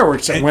their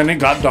fireworks when it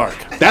got dark.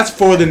 That's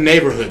for the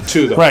neighborhood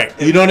too, though. Right.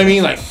 You know what I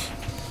mean? Like,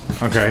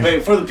 okay.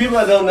 Wait, for the people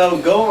that don't know,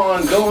 go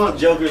on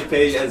Joker's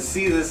page and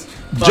see this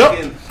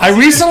fucking. I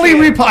recently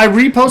I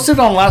reposted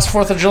on last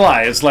 4th of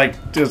July. It's like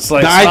The it's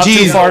not IG too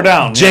is far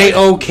down.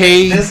 JOK.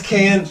 This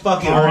can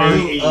fucking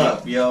blew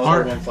up, yo.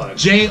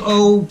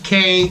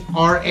 JOKRAE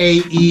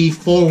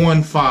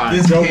 415.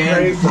 This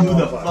can blew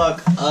the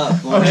fuck up.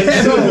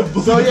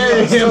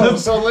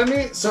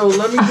 So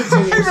let me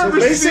continue. So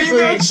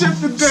basically,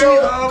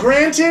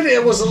 granted,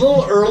 it was a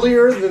little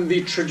earlier than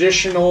the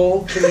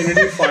traditional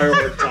community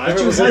firework time.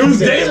 It was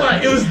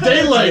daylight. It was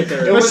daylight.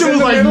 It was in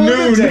the middle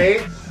of the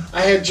day.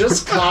 I had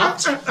just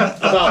copped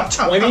about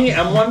 20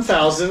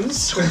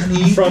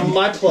 M1000s from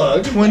my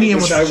plug, 20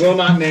 which I will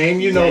not name.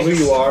 You know who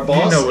you are,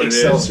 boss. You know what it is.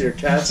 Excelsior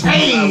Cats.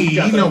 Hey,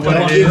 you know what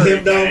it Give is.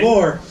 him no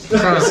more.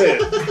 That's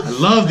it. I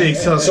love the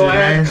Excelsior, So I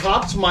man. had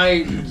copped my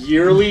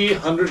yearly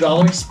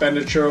 $100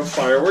 expenditure of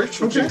fireworks,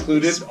 which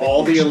included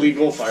all the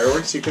illegal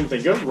fireworks you can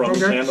think of: rum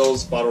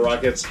candles, bottle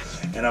rockets,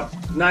 and a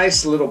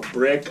nice little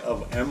brick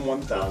of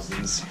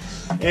M1000s.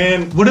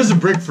 And What does a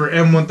brick for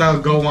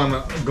M1000 go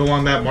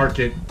on that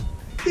market?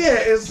 yeah,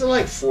 it's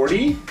like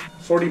 40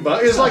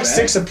 bucks. It's like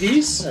 6 a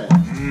piece.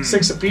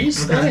 6 a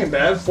piece. That ain't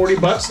bad.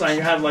 $40, and I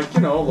had like, a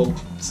little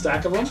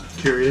stack of them.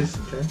 Curious.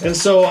 Okay. And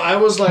so I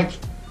was like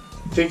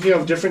thinking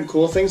of different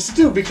cool things to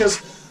do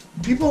because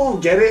people don't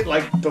get it.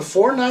 Like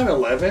before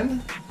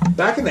 9/11,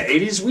 back in the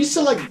 80s, we used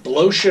to like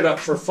blow shit up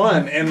for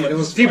fun, and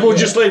people would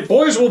just like,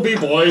 boys will be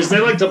boys. They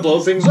like to blow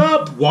things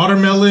up.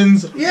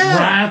 Watermelons, Yeah,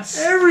 rats,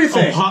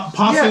 everything.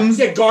 possums.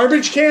 Yeah,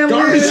 garbage can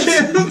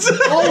lids,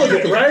 all of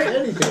it, right?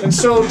 And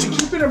so to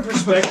keep it in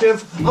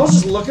perspective, I was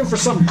just looking for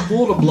something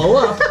cool to blow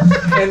up,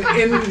 and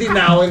in the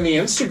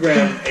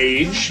Instagram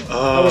age,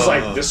 I was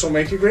like, this will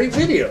make a great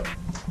video.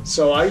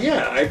 So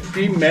I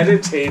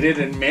premeditated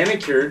and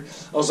manicured.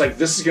 I was like,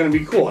 this is going to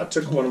be cool. I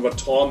took one of a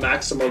tall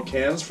Maximo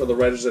cans for the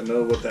writers that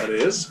know what that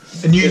is.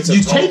 And you It's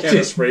a tall taped can it.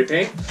 of spray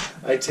paint.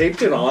 I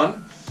taped it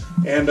on,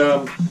 and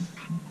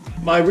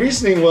my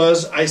reasoning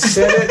was I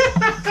set it.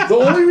 The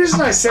only reason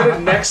I set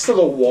it next to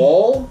the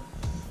wall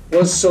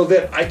was so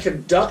that I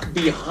could duck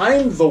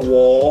behind the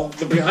wall,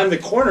 behind the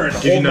corner, and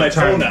hold my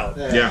phone out.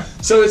 Yeah.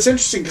 So it's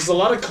interesting because a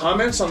lot of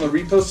comments on the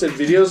reposted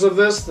videos of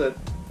this that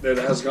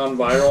has gone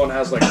viral and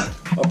has like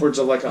upwards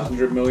of like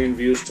 100 million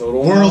views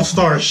total. World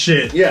star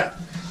shit. Yeah.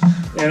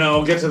 And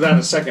I'll get to that in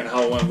a second,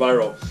 how it went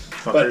viral.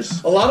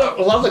 Fuckers. But a lot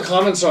of the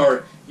comments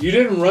are, you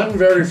didn't run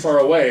very far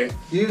away.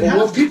 But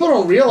what people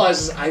don't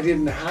realize is I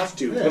didn't have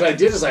to. What I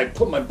did is I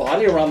put my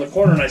body around the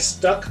corner and I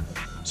stuck.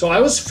 So I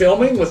was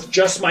filming with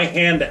just my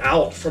hand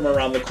out from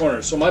around the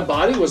corner. So my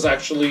body was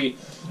actually,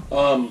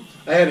 I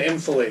had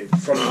enfilade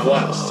from the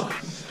blast.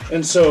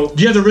 And so,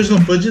 Do you have the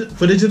original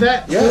footage of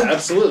that? yeah,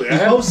 absolutely. I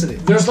posted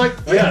it. There's like,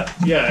 yeah.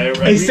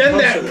 Hey, send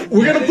that.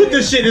 We're gonna put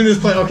this shit in this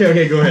play.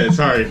 Okay, go ahead.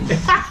 Sorry.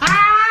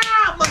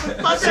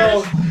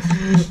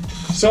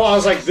 So I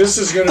was like, this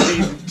is gonna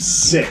be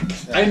sick.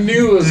 I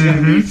knew it was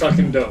gonna be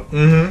fucking dope.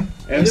 Mm-hmm.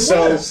 And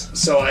so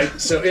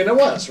it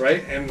was,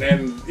 right? And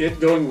it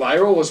going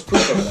viral was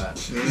proof of that.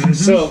 Mm-hmm.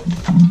 So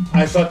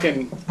I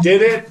fucking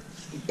did it.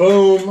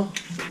 Boom.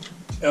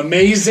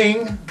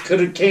 Amazing.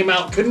 Couldn't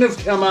have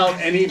come out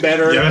any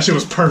better. Yeah, that shit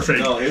was perfect.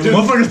 No,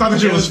 Motherfuckers thought that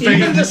shit was fake.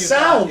 Even the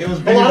sound.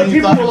 A lot of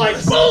people were like,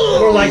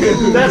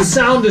 that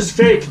sound is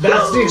fake.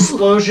 That's the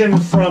explosion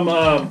from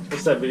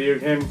what's that video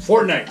game?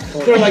 Fortnite.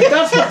 They're like,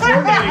 that's the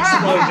Fortnite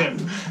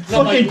explosion. And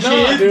I'm like,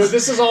 no, dude,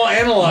 this is all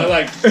analog.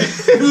 Like,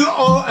 This is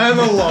all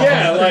analog.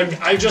 yeah, like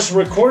I just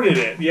recorded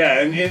it. Yeah,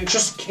 and it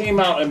just came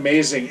out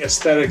amazing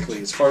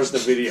aesthetically as far as the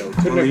video.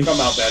 Couldn't have come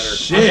out better.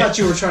 I thought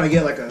you were trying to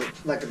get like a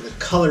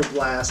color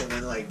blast and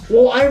then like.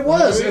 Well, I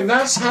was, and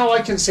that's how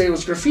I can say it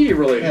was graffiti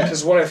related.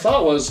 Because what I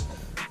thought was,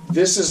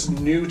 this is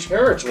new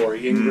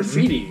territory in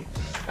graffiti.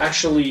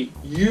 Actually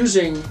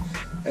using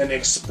an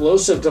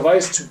explosive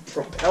device to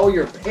propel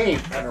your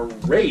paint at a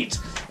rate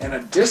and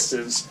a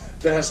distance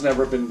that has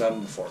never been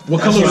done before.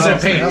 What color was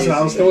that paint?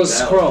 It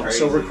was chrome,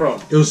 silver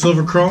chrome. It was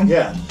silver chrome?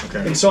 Yeah.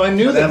 Okay. And so I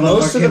knew that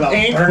most of the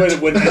paint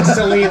would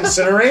instantly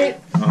incinerate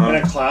in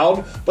a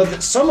cloud, but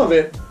that some of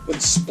it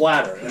would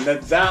splatter, and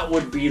that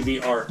would be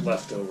the art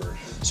left over.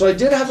 So I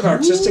did have an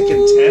artistic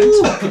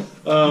intent,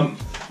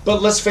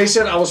 but let's face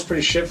it, I was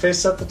pretty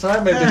shit-faced at the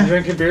time. I'd been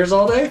drinking beers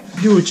all day.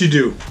 Do what you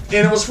do.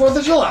 And it was 4th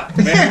of July.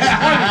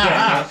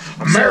 Man,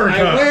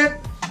 America.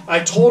 So I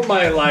told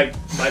my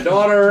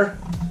daughter.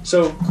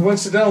 So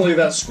coincidentally,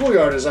 that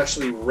schoolyard is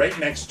actually right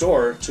next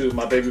door to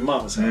my baby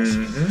mama's house.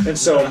 Mm-hmm. And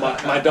so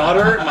my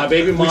daughter, my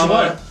baby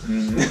mama,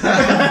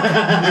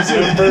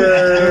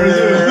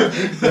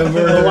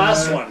 number the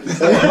last one.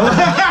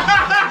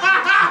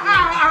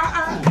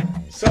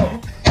 So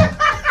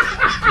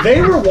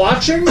they were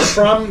watching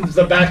from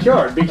the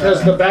backyard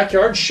because the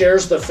backyard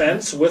shares the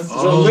fence with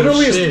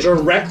literally is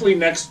directly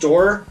next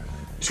door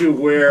to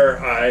where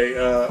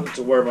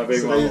my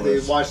baby mama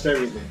lives. They watched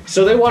everything.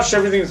 So they watched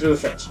everything through the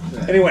fence.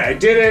 Yeah. Anyway, I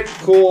did it.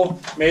 Cool.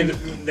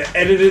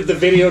 Edited the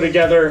video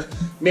together.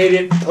 Made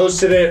it.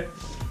 Posted it.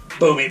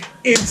 Boom! It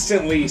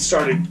instantly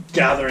started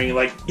gathering.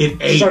 Like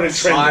started trending.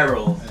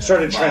 Viral.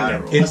 Started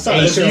trending. It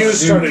the views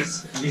started.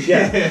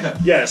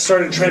 Yeah.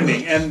 Started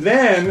trending, and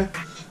then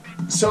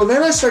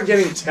I started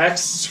getting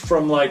texts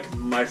from like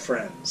my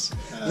friends.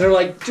 And they're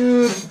like,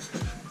 "Dude,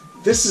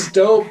 this is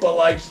dope, but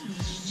like."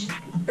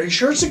 Are you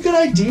sure it's a good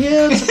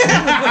idea?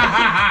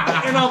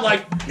 And I'm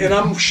like, and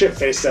I'm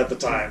shit-faced at the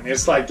time.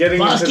 It's like getting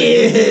into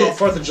the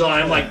 4th of July.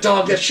 I'm like,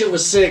 dog, that shit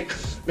was sick.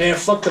 Man,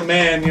 fuck the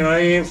man, you know what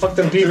I mean? Fuck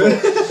them people.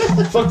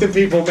 Fuck them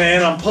people,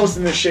 man. I'm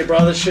posting this shit,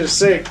 bro. This shit is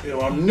sick. You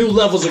know, I'm new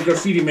levels of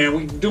graffiti, man.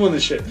 We doing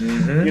this shit.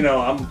 Mm-hmm. You know,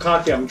 I'm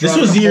cocky. I'm drunk. This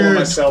was year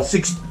myself.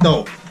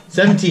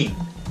 17.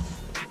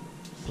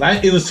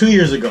 It was 2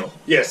 years ago.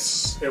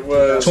 Yes, it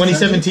was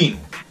 2017.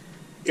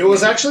 It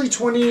was actually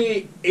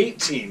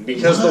 2018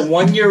 because the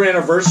 1 year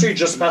anniversary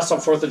just passed on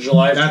 4th of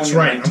July. That's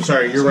right. I'm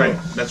sorry. You're right.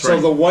 That's right.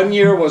 So the 1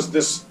 year was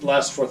this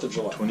last 4th of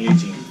July.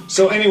 2018.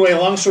 So anyway,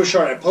 long story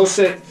short, I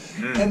posted it,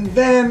 and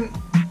then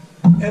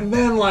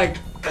like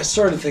I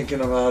started thinking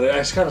about it. I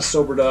just kind of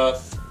sobered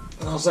up,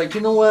 and I was like,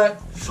 you know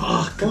what?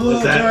 Fuck.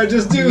 What did I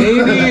just do?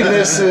 Maybe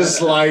this is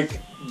like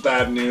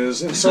bad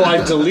news, and so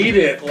I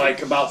deleted it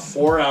like about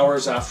 4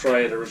 hours after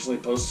I had originally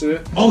posted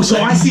it. Oh, so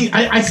I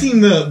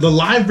seen the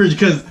live version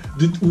because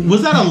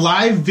was that a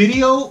live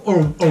video or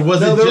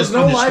was it just there was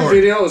no live story?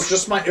 video. It was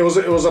just it was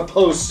a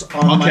post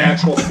on my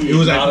actual feed. It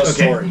was not a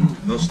story.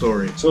 No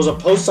story. So it was a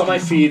post on my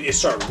feed. It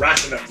started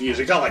racking up views.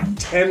 It got like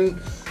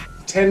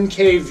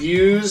 10K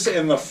views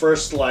in the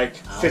first like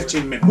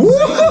 15 minutes.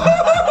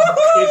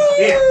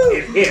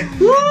 It hit.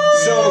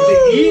 So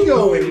the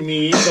ego in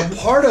me, the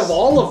part of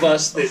all of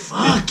us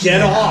that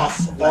get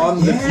off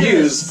on the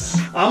views,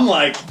 I'm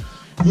like,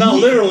 not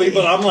literally,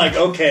 but I'm like,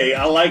 okay,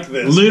 I like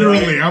this.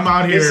 Literally, right? I'm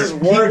out here. This is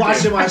working. Keep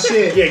watching my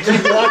shit. Yeah,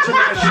 keep watching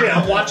my shit.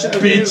 I'm watching the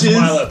views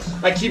pile up.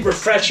 I keep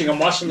refreshing. I'm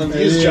watching the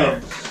views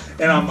jump.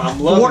 And I'm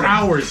loving 4 it.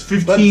 hours,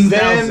 But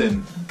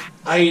 15,000.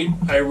 I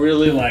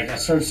really I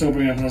started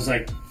sobering up and I was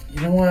like,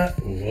 you know what?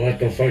 What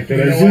the fuck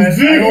did I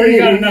already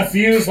got enough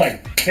views,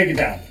 like, take it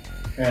down.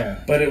 Yeah.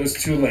 But it was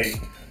too late.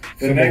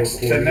 The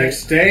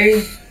next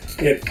day,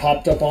 it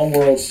popped up on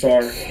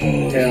WorldStar.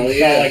 Hell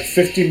yeah. Got like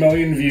 50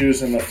 million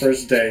views in the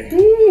first day.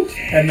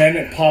 And then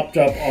it popped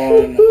up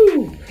on,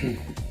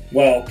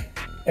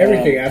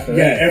 Everything after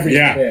that. Yeah, everything.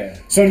 Yeah.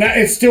 So now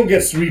it still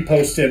gets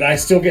reposted. I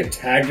still get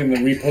tagged in the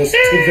repost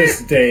to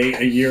this day,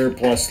 a year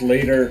plus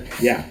later.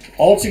 Yeah.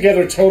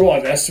 Altogether, total,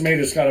 I've estimated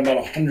it's got about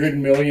 100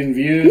 million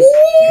views.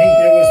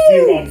 It was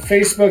viewed on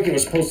Facebook. It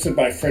was posted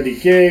by Freddie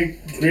Gibbs.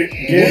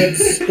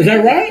 Is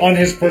that right? On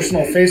his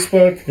personal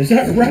Facebook. Is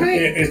that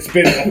right? It's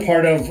been a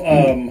part of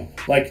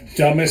like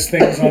dumbest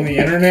things on the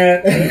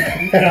internet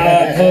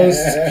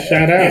posts.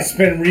 Shout out. It's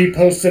been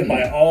reposted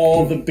by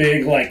all the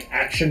big like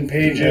action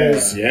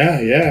pages.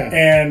 Yeah.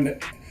 And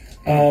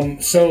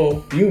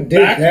so You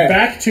did that.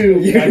 back to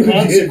You my did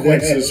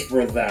consequences that.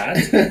 for that.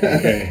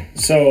 Okay.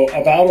 So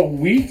about a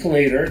week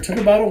later, it took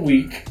about a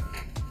week.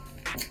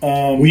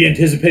 Were you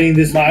anticipating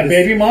this? My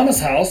baby mama's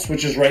house,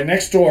 which is right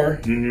next door,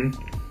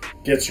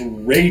 gets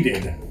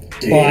raided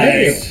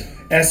by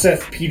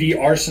SFPD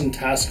arson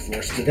task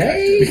force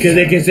detectives. Because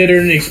they consider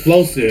it an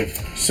explosive.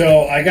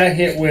 So I got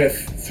hit with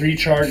 3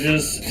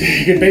 charges.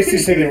 You could basically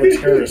say they were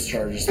terrorist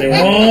charges. They were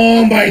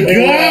Oh my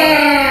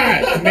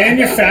God!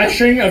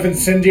 manufacturing of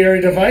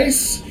incendiary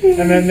device,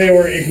 and then they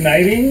were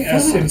igniting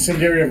as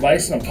incendiary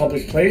device in a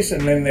public place,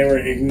 and then they were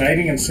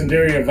igniting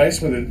incendiary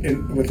device with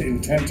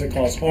intent to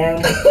cause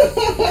harm.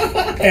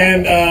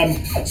 And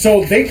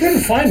so they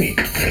couldn't find me.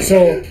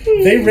 So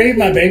they raided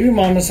my baby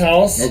mama's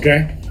house.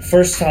 Okay.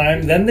 First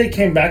time. Then they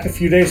came back a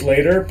few days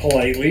later,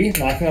 politely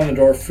knocking on the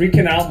door,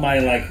 freaking out my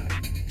Your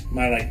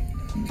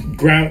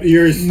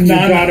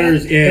Nana.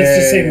 daughters. Let's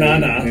just say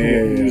Nana, Yeah.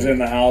 who was in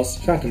the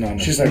house. Shout to Nana.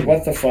 She's like,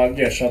 what the fuck?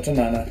 Yeah, shout to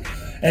Nana.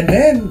 And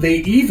then they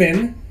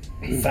even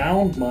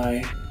found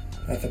my,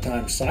 at the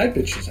time, side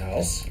bitch's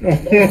house. And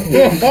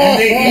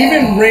they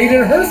even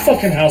raided her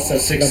fucking house at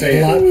 6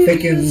 a.m. Plot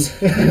thickens.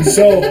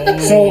 So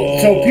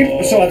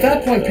at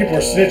that point, people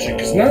are snitching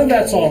because none of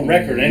that's on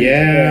record anyway.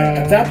 Yeah.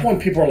 At that point,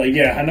 people are like,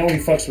 yeah, I know he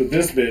fucks with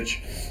this bitch.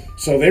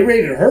 So they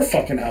raided her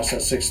fucking house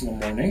at 6 in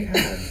the morning.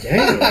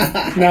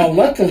 Damn. Now,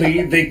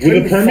 luckily, they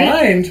couldn't permit?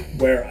 find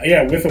where.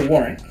 Yeah, with a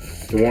warrant.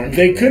 The warrant?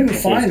 They couldn't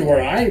find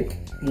where I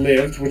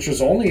lived, which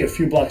was only a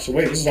few blocks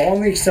away. This is all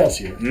in the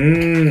Excelsior.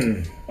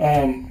 So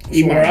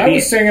where I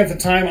was staying at the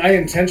time, I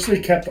intentionally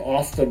kept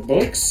off the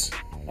books,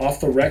 off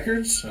the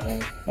records.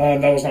 That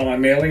was not my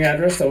mailing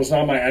address. That was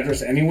not my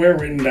address anywhere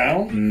written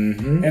down.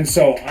 And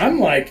so I'm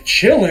like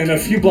chilling a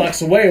few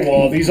blocks away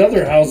while these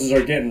other houses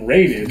are getting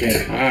raided.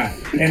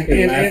 And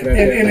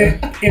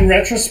in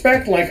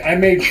retrospect, like I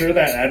made sure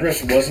that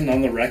address wasn't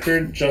on the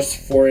record just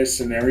for a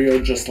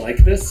scenario just like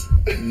this.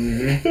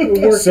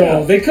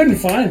 So they couldn't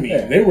find me.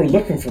 They were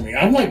looking for me.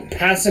 I'm like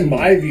passing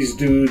by these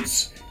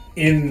dudes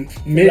in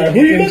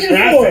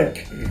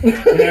traffic. You know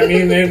what I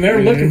mean?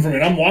 They're looking for me.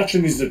 And I'm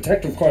watching these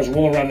detective cars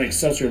roll around the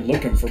Excelsior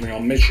looking for me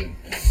on mission.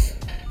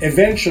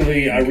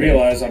 Eventually, I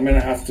realized I'm going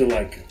to have to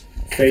like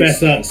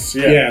face up. this.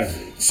 Yeah.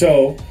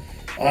 So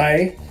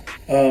I,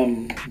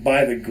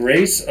 by the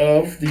grace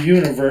of the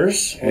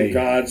universe, or Hey.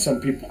 God, some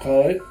people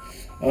call it,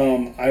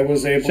 I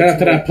was able Shout out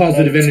to that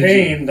positive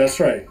obtain, energy. That's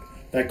right,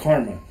 that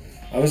karma.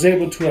 I was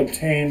able to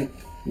obtain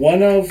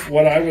one of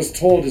what I was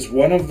told is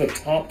one of the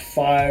top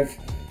 5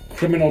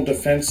 criminal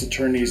defense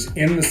attorneys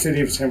in the city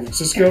of San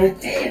Francisco.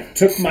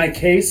 Took my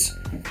case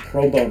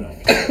pro bono.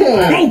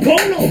 Pro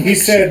bono! He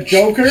said,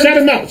 Joker. Shout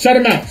him out. Shout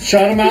him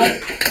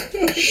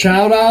out.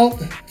 Shout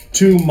out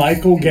to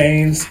Michael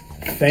Gaines.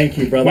 Thank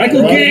you, brother.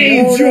 Michael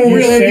Gaines, you you're a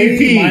real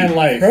saved MVP. my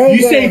life.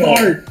 You save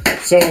art.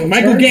 So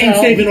Michael turns Gaines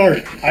out, saving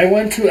art. I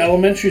went to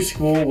elementary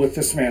school with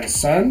this man's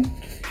son.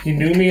 He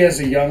knew me as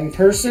a young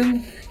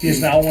person. He is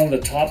now one of the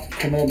top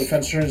criminal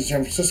defense attorneys in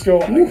San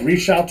Francisco. I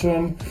reached out to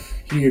him.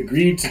 He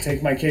agreed to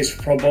take my case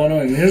for pro bono,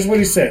 and here's what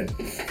he said.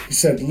 He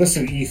said,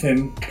 listen,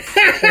 Ethan,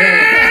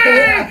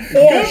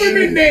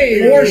 Government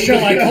name. or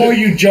shall I call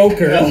you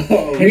Joker?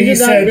 And We he did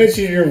not said,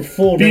 mention your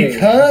full name.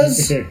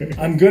 because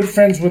I'm good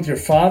friends with your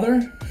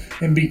father,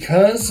 and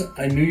because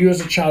I knew you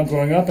as a child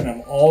growing up, and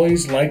I've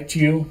always liked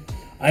you,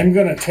 I'm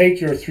going to take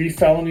your 3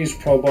 felonies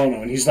pro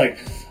bono. And he's like,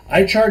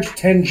 I charge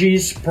 10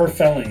 G's per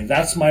felony.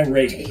 That's my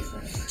rate.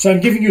 So I'm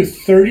giving you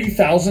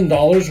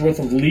 $30,000 worth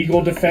of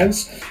legal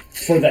defense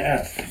for the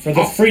F, for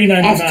the free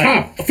 99. Off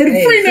top. For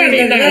the free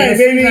 99, The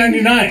baby. free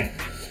 99.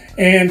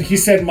 And he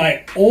said,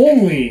 my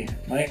only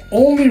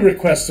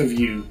request of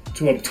you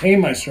to obtain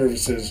my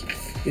services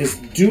is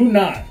do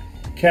not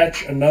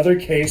catch another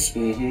case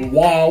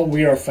while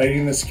we are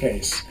fighting this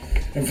case.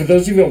 And for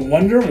those of you that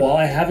wonder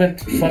why I haven't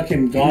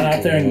fucking gone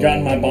out there and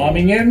gotten my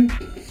bombing in,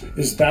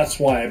 is that's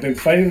why. I've been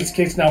fighting this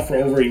case now for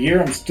over a year.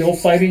 I'm still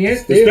fighting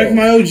it. Respect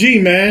my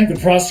OG, man. The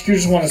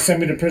prosecutors want to send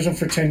me to prison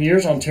for 10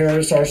 years on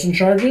terrorist arson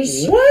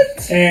charges.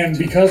 What? And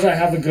because I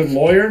have a good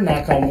lawyer,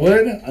 knock on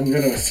wood, I'm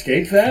going to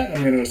escape that.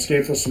 I'm going to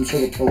escape with some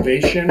sort of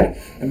probation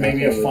and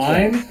maybe a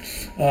fine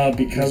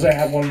because I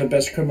have one of the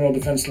best criminal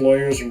defense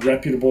lawyers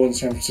reputable in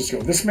San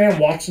Francisco. This man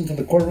walks into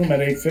the courtroom at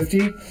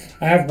 8:50.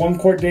 I have 1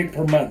 court date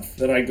per month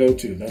that I go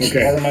to. That's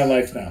part of my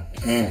life now.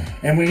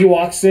 And when he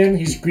walks in,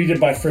 he's greeted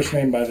by first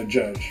name by the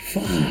judge.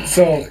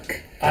 So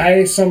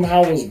I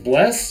somehow was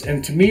blessed,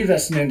 and to me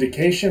that's an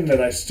indication that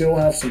I still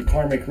have some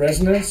karmic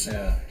resonance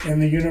in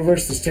the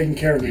universe that's taking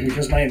care of me,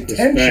 because my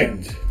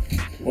intention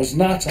was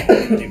not to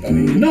harm anybody.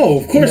 No,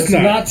 of course Was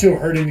not to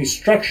hurt any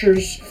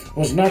structures,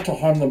 was not to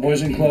harm the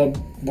Boys and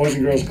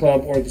Girls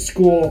Club or the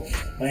school.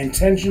 My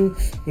intention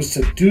was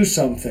to do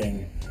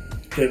something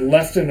that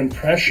left an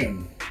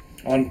impression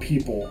on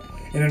people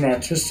in an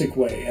artistic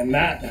way, and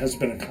that has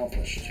been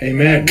accomplished.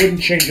 Amen. And I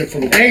wouldn't change it for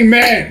the world.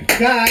 Amen.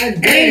 God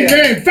damn.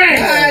 Amen.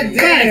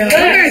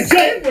 Facts.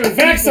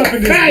 Facts up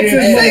in this Facts bitch.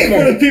 is Hey,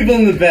 for the people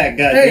in the back,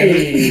 guys.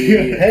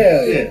 Hey,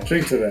 Hell yeah.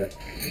 drink to that.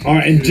 All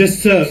right, and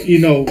just to,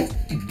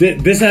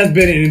 this has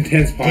been an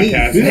intense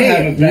podcast. We don't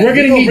have it back. We're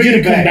going to We're need you to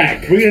bring come it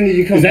back. We're gonna need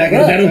you to come Is that-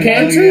 back. is that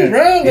okay? Me too,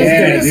 bro. Let's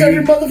Yeah, do this dude.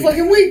 every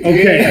motherfucking week.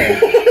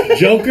 Okay.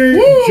 Joker.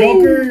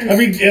 I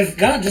mean, if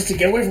not, just to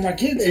get away from my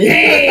kids.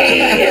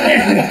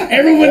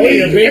 Everyone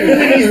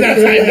needs that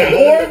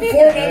timeout.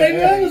 Four of my baby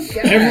mamas.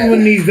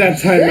 Everyone needs that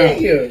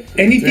timeout.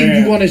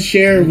 Anything you want to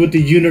share with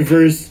the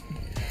universe?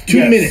 2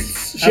 Yes,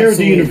 minutes. Share with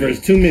the absolutely. universe.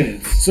 2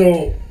 minutes.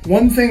 So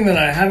one thing that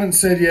I haven't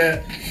said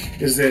yet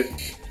is that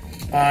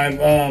I'm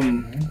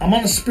on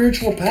a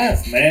spiritual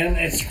path, man.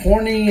 It's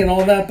corny and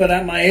all that, but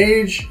at my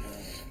age,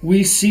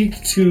 we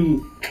seek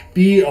to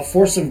be a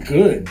force of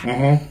good.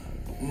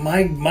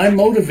 My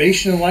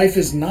motivation in life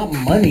is not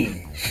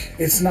money.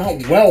 It's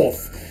not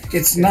wealth.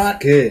 It's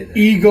not good.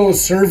 ego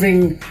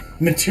serving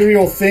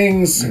material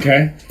things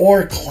Okay.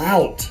 or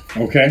clout.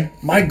 Okay.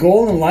 My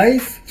goal in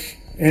life,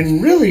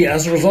 and really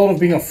as a result of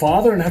being a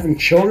father and having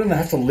children that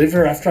have to live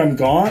here after I'm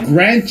gone,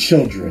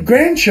 Grandchildren.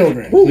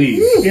 grandchildren,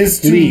 Please. is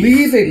to Please.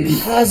 leave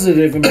a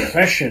positive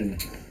impression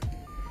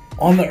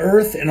on the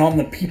earth and on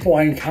the people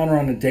I encounter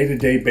on a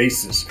day-to-day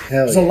basis.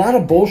 There's a lot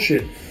of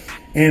bullshit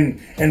and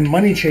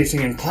money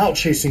chasing and clout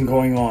chasing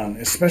going on,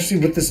 especially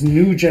with this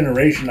new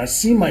generation. I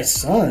see my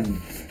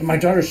son and my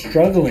daughter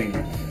struggling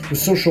with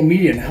social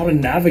media and how to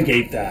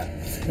navigate that.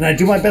 And I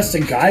do my best to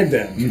guide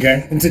them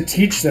Okay. and to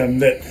teach them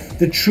that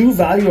the true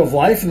value of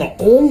life and the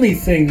only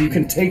thing you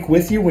can take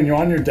with you when you're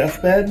on your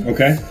deathbed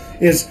Okay.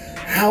 is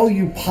how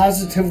you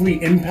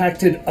positively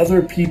impacted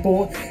other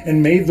people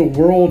and made the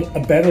world a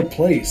better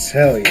place.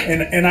 Hell yeah.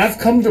 And I've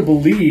come to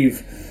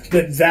believe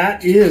that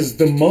that is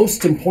the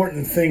most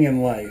important thing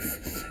in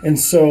life. And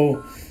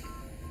so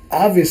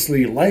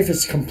obviously life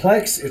is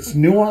complex, it's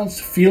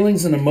nuanced,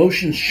 feelings and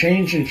emotions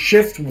change and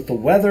shift with the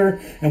weather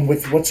and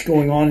with what's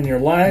going on in your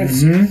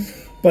lives.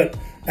 But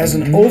as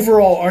an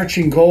overall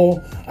arching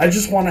goal, I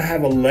just want to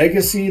have a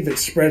legacy that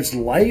spreads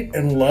light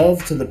and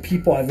love to the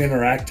people I've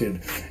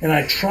interacted. And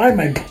I try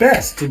my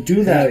best to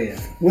do that Hell yeah.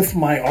 with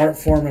my art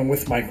form and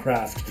with my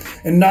craft.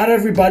 And not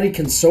everybody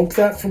can soak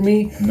that from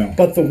me, No.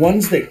 but the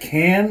ones that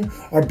can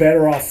are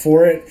better off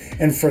for it.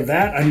 And for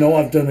that, I know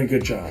I've done a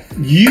good job.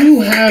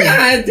 You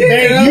have.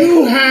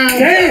 You have.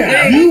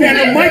 Damn! You And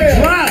the have. mic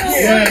drops!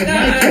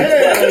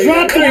 Yeah,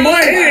 Drop the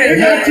mic!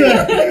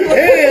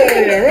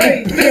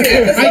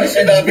 That's I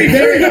should not be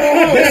there is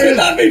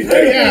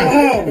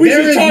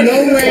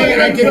no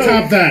way I can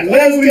top that.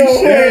 There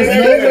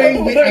is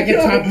no way I can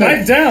top Mic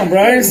that. down,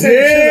 bro. I ain't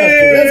saying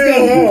shit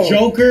after that.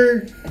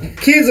 Joker,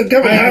 Kids are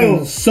coming I am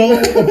home. so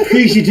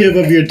appreciative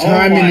of your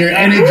time and your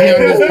energy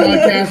on this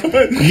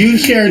podcast. You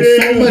shared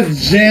so much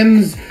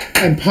gems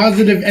and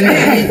positive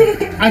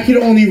energy. I can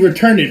only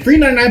return it. Free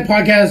 99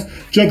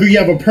 Podcast, Joker, you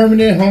have a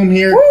permanent home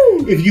here.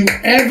 If you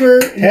ever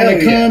want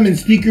to come and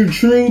speak your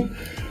truth,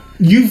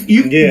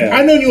 Yeah.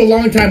 I've known you a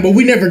long time, but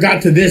we never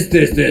got to this.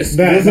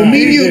 But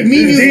me and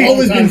you's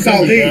always been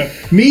solid.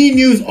 Me and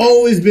you's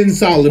always been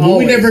solid, but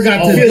we never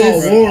got to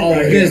this.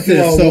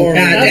 So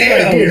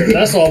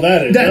That's all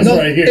that is. That's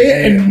right here.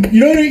 And you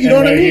know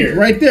what I right mean? here.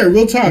 Right there,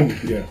 real talk.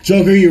 Yeah.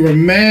 Joker, you're a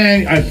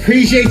man. I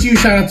appreciate you.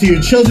 Shout out to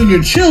your children,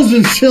 your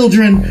children's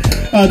children.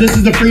 This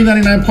is the Free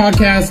 99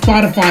 Podcast,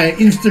 Spotify,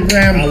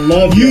 Instagram, I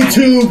love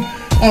YouTube,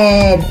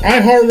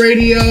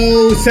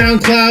 iHeartRadio,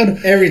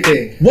 SoundCloud.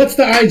 Everything. What's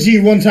the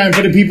IG one time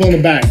for the people in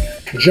the back?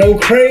 Joe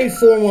Cray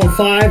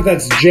 415.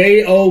 That's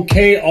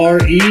JOKRE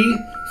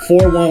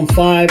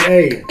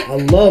 415A. I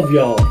love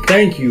y'all.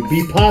 Thank you.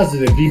 Be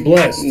positive. Be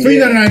blessed. Free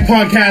 99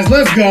 Podcast.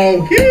 Let's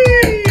go.